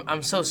 So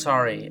I'm so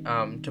sorry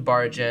to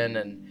barge in,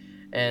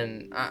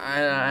 and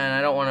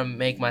I don't want to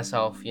make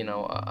myself,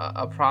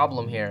 a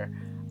problem here.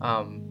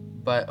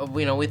 But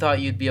we thought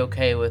you'd be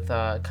okay with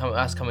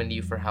us coming to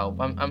you for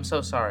help. I'm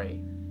so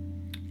sorry.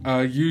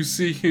 You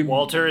see him.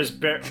 Walter is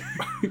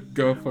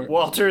Go for it.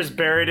 Walter is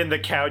buried in the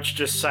couch,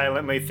 just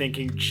silently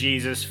thinking,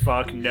 "Jesus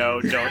fuck no,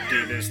 don't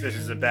do this. This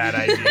is a bad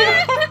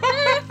idea."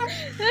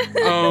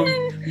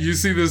 You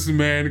see this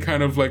man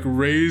kind of like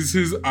raise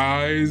his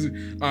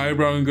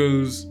eyebrow and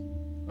goes,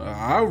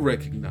 "I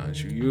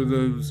recognize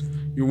you.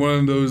 You're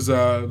one of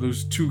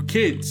those two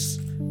kids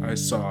I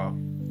saw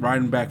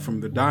riding back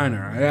from the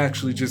diner. I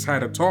actually just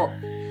had a talk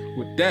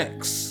with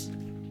Dex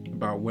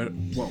about what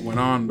went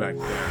on back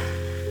there.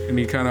 And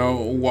he kind of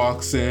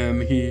walks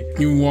in.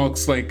 He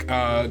walks like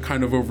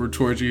kind of over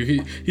towards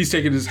you. He's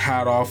taking his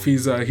hat off.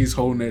 He's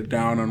holding it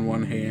down on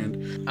one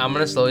hand. I'm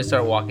gonna slowly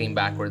start walking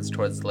backwards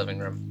towards the living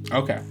room.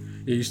 Okay,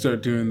 yeah, you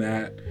start doing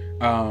that.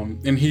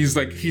 And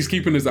he's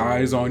keeping his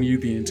eyes on you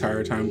the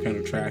entire time, kind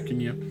of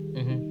tracking you,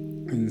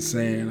 and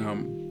saying,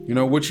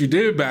 what you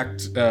did back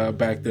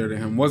there to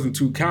him wasn't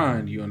too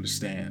kind. You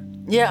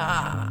understand?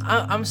 Yeah,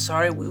 I'm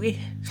sorry.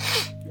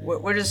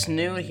 We're just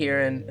new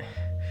here, and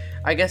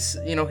I guess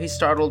he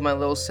startled my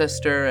little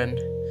sister, and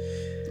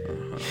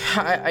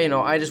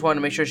I just wanted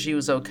to make sure she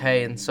was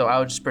okay, and so I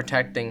was just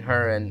protecting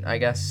her, and I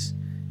guess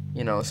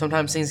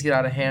sometimes things get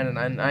out of hand,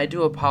 and I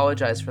do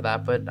apologize for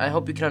that, but I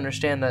hope you can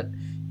understand that.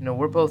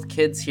 We're both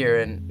kids here,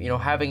 and,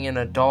 having an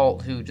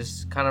adult who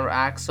just kind of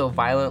acts so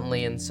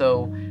violently and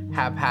so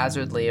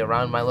haphazardly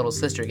around my little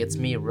sister gets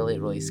me really,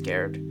 really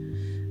scared.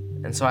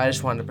 And so I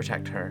just wanted to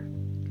protect her.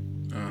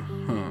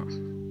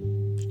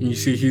 You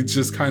see,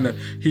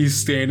 he's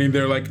standing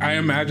there, like, I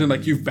imagine,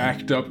 like, you've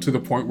backed up to the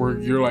point where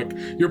you're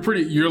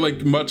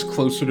much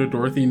closer to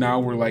Dorothy now,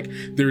 where, like,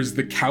 there's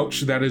the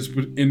couch that is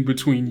in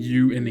between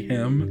you and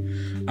him,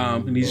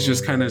 and he's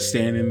just kind of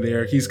standing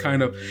there. He's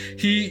kind of,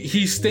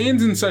 he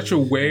stands in such a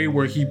way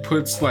where he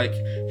puts, like,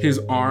 his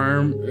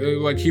arm,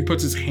 he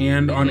puts his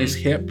hand on his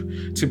hip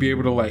to be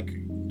able to, like,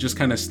 just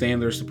kind of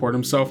stand there, support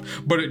himself,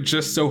 but it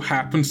just so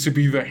happens to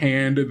be the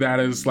hand that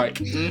is like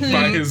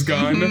by his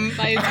gun.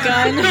 By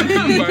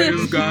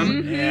his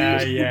gun.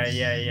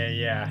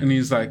 Yeah. And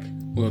he's like,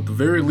 well, at the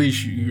very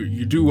least,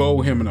 you do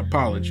owe him an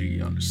apology,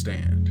 you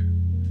understand?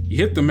 You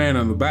hit the man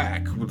on the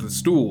back with the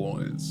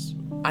stool.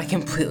 I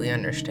completely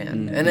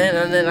understand. And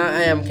then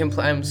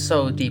I'm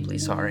so deeply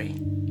sorry.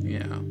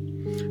 Yeah.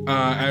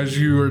 As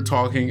you were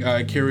talking,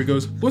 Carrie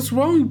goes, "What's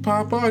wrong,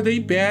 Papa? Are they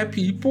bad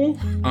people?"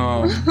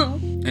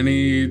 And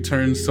he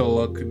turns to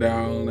look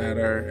down at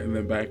her and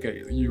then back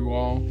at you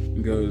all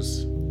and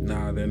goes,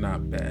 "Nah, they're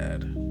not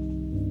bad.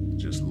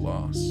 Just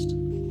lost.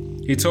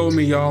 He told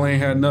me y'all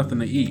ain't had nothing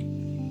to eat.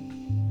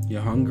 You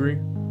hungry?"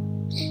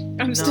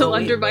 I'm still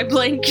under my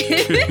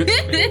blanket,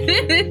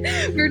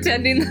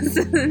 pretending this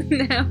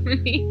isn't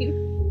happening.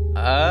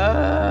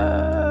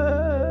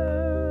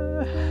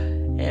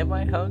 Am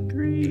I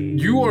hungry?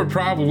 You are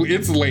probably.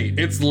 It's late.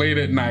 It's late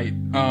at night.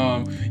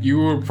 You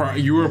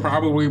were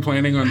probably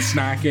planning on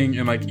snacking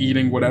and like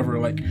eating whatever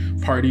like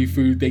party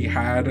food they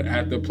had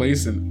at the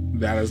place, and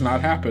that has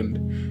not happened.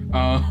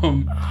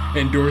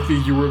 And Dorothy,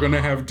 you were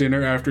gonna have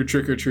dinner after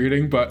trick or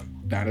treating, but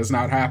that has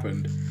not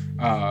happened.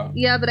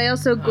 Yeah, but I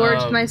also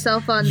gorged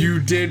myself on. You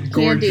did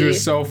gorge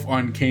yourself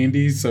on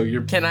candy, so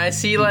you're. Can I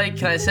see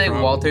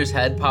Walter's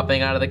head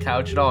popping out of the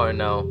couch at all, or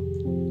no?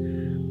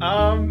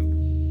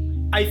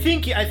 I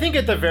think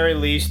at the very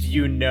least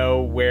you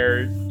know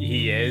where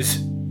he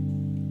is.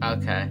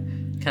 Okay.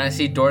 Can I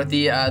see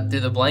Dorothy through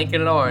the blanket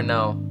at all, or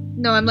no?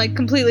 No, I'm like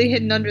completely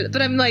hidden under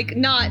but I'm like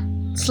not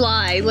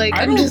sly. Like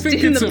I I'm don't just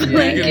think in it's the a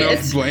blanket. big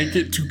enough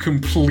blanket to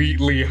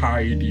completely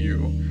hide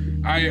you.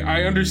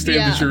 I understand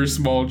that you're a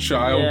small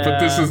child, but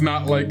this is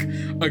not like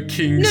a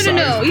king size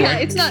blanket. Yeah,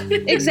 it's not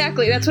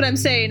exactly. That's what I'm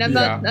saying.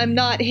 I'm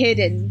not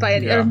hidden by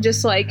it. I'm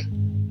just like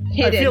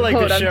hidden, I feel like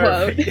quote the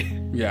unquote. sheriff.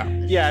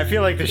 Yeah, I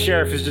feel like the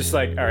sheriff is just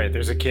like, all right,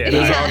 there's a kid.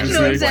 There's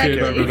obviously a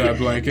kid under that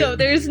blanket. No,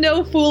 there's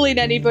no fooling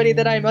anybody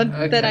that I'm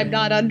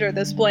not under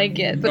this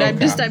blanket, but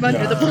I'm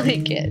under the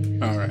blanket.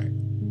 All right.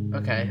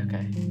 Okay.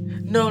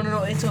 No,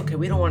 it's okay.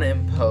 We don't want to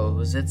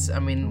impose.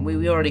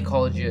 We already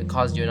caused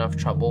you enough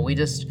trouble. We're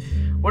just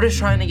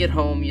trying to get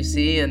home, you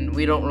see, and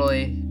we don't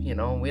really,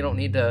 we don't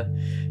need to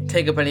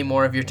take up any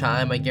more of your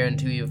time. I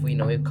guarantee you,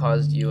 we've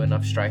caused you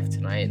enough strife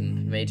tonight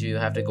and made you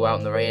have to go out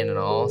in the rain and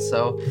all,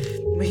 so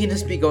we can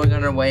just be going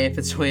on our way if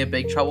it's really a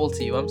big trouble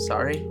to you. I'm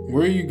sorry.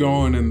 Where are you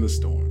going in the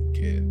storm,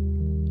 kid?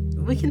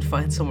 We can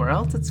find somewhere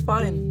else. It's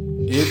fine.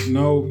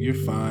 No, you're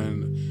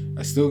fine.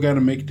 I still gotta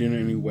make dinner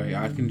anyway.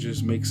 I can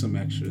just make some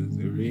extras.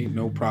 There ain't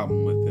no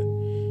problem with it.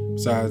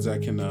 Besides, we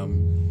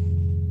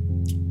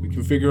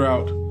can figure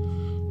out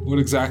what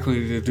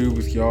exactly to do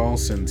with y'all,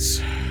 since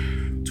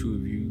two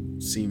of you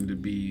seem to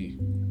be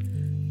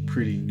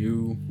pretty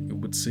new, it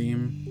would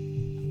seem.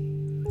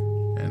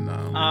 And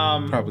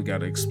probably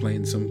got to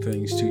explain some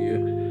things to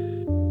you.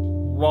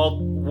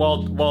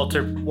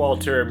 Walter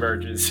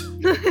emerges.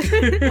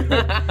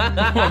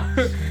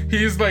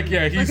 He's like,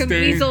 he's like standing. A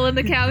weasel in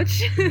the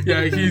couch.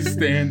 Yeah, he's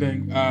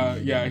standing.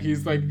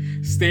 He's like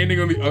standing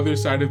on the other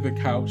side of the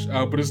couch,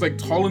 but it's like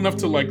tall enough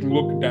to like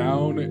look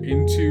down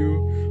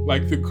into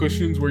like the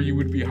cushions where you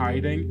would be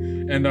hiding,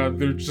 and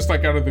they're just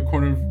like out of the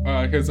corner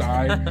of his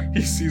eye.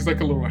 He sees like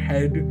a little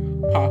head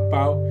pop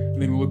out,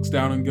 and then he looks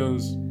down and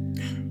goes,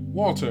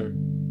 "Walter."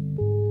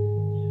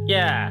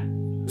 Yeah,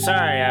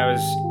 sorry, I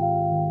was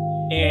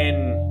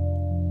in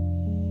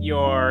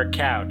your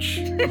couch.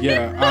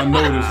 Yeah, I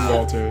noticed,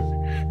 Walter.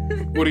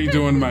 What are you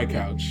doing on my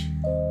couch?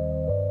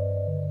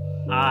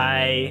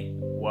 I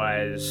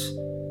was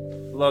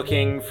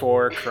looking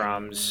for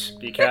crumbs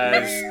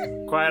because,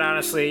 quite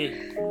honestly,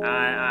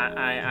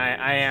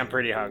 I am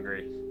pretty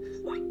hungry.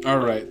 All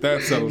right,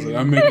 that settles it.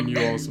 I'm making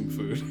you all some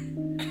food.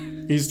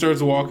 He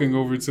starts walking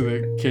over to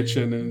the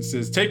kitchen and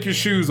says, "Take your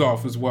shoes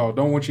off as well.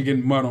 Don't want you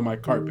getting mud on my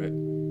carpet,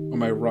 on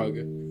my rug."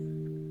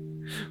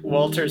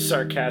 Walter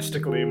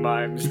sarcastically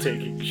mimes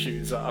taking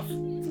shoes off.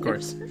 Of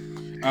course.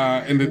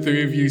 And the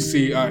three of you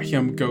see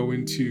him go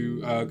into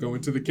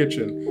the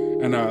kitchen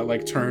and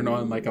like turn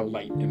on like a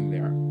light in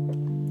there.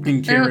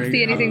 And I don't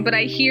see anything, but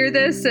I hear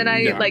this and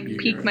I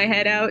peek my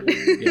head out.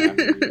 Yeah.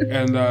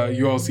 And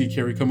you all see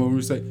Carrie come over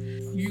and say,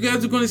 "You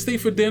guys are going to stay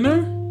for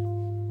dinner?"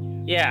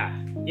 Yeah,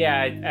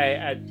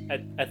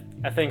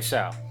 I think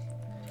so.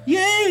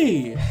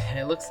 Yay!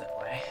 It looks that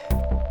way.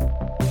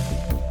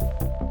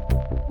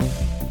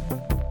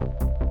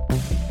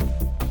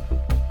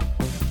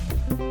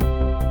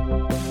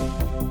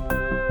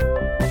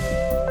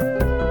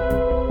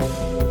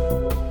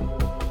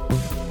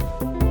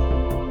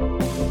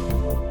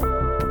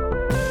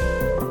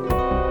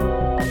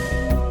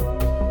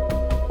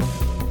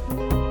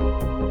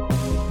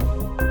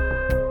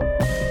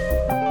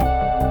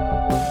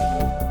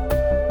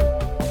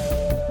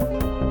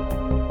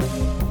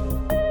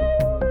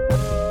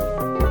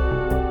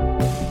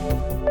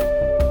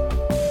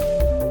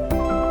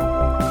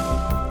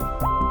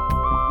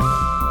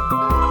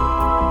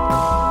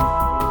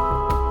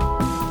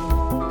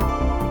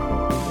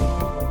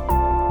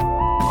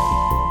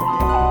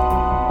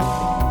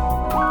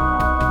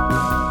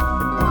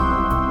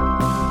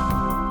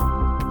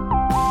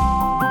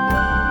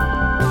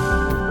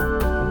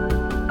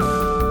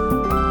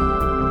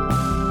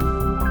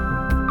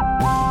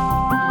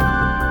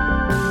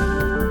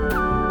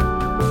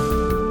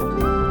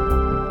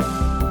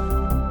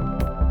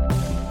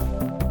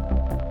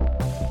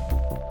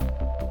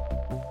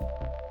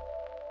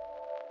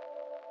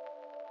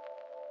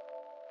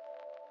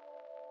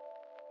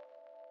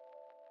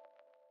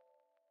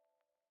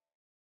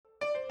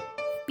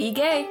 Be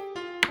gay.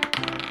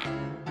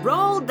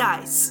 Roll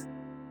dice.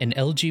 An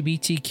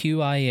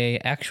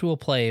LGBTQIA actual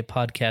play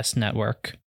podcast network.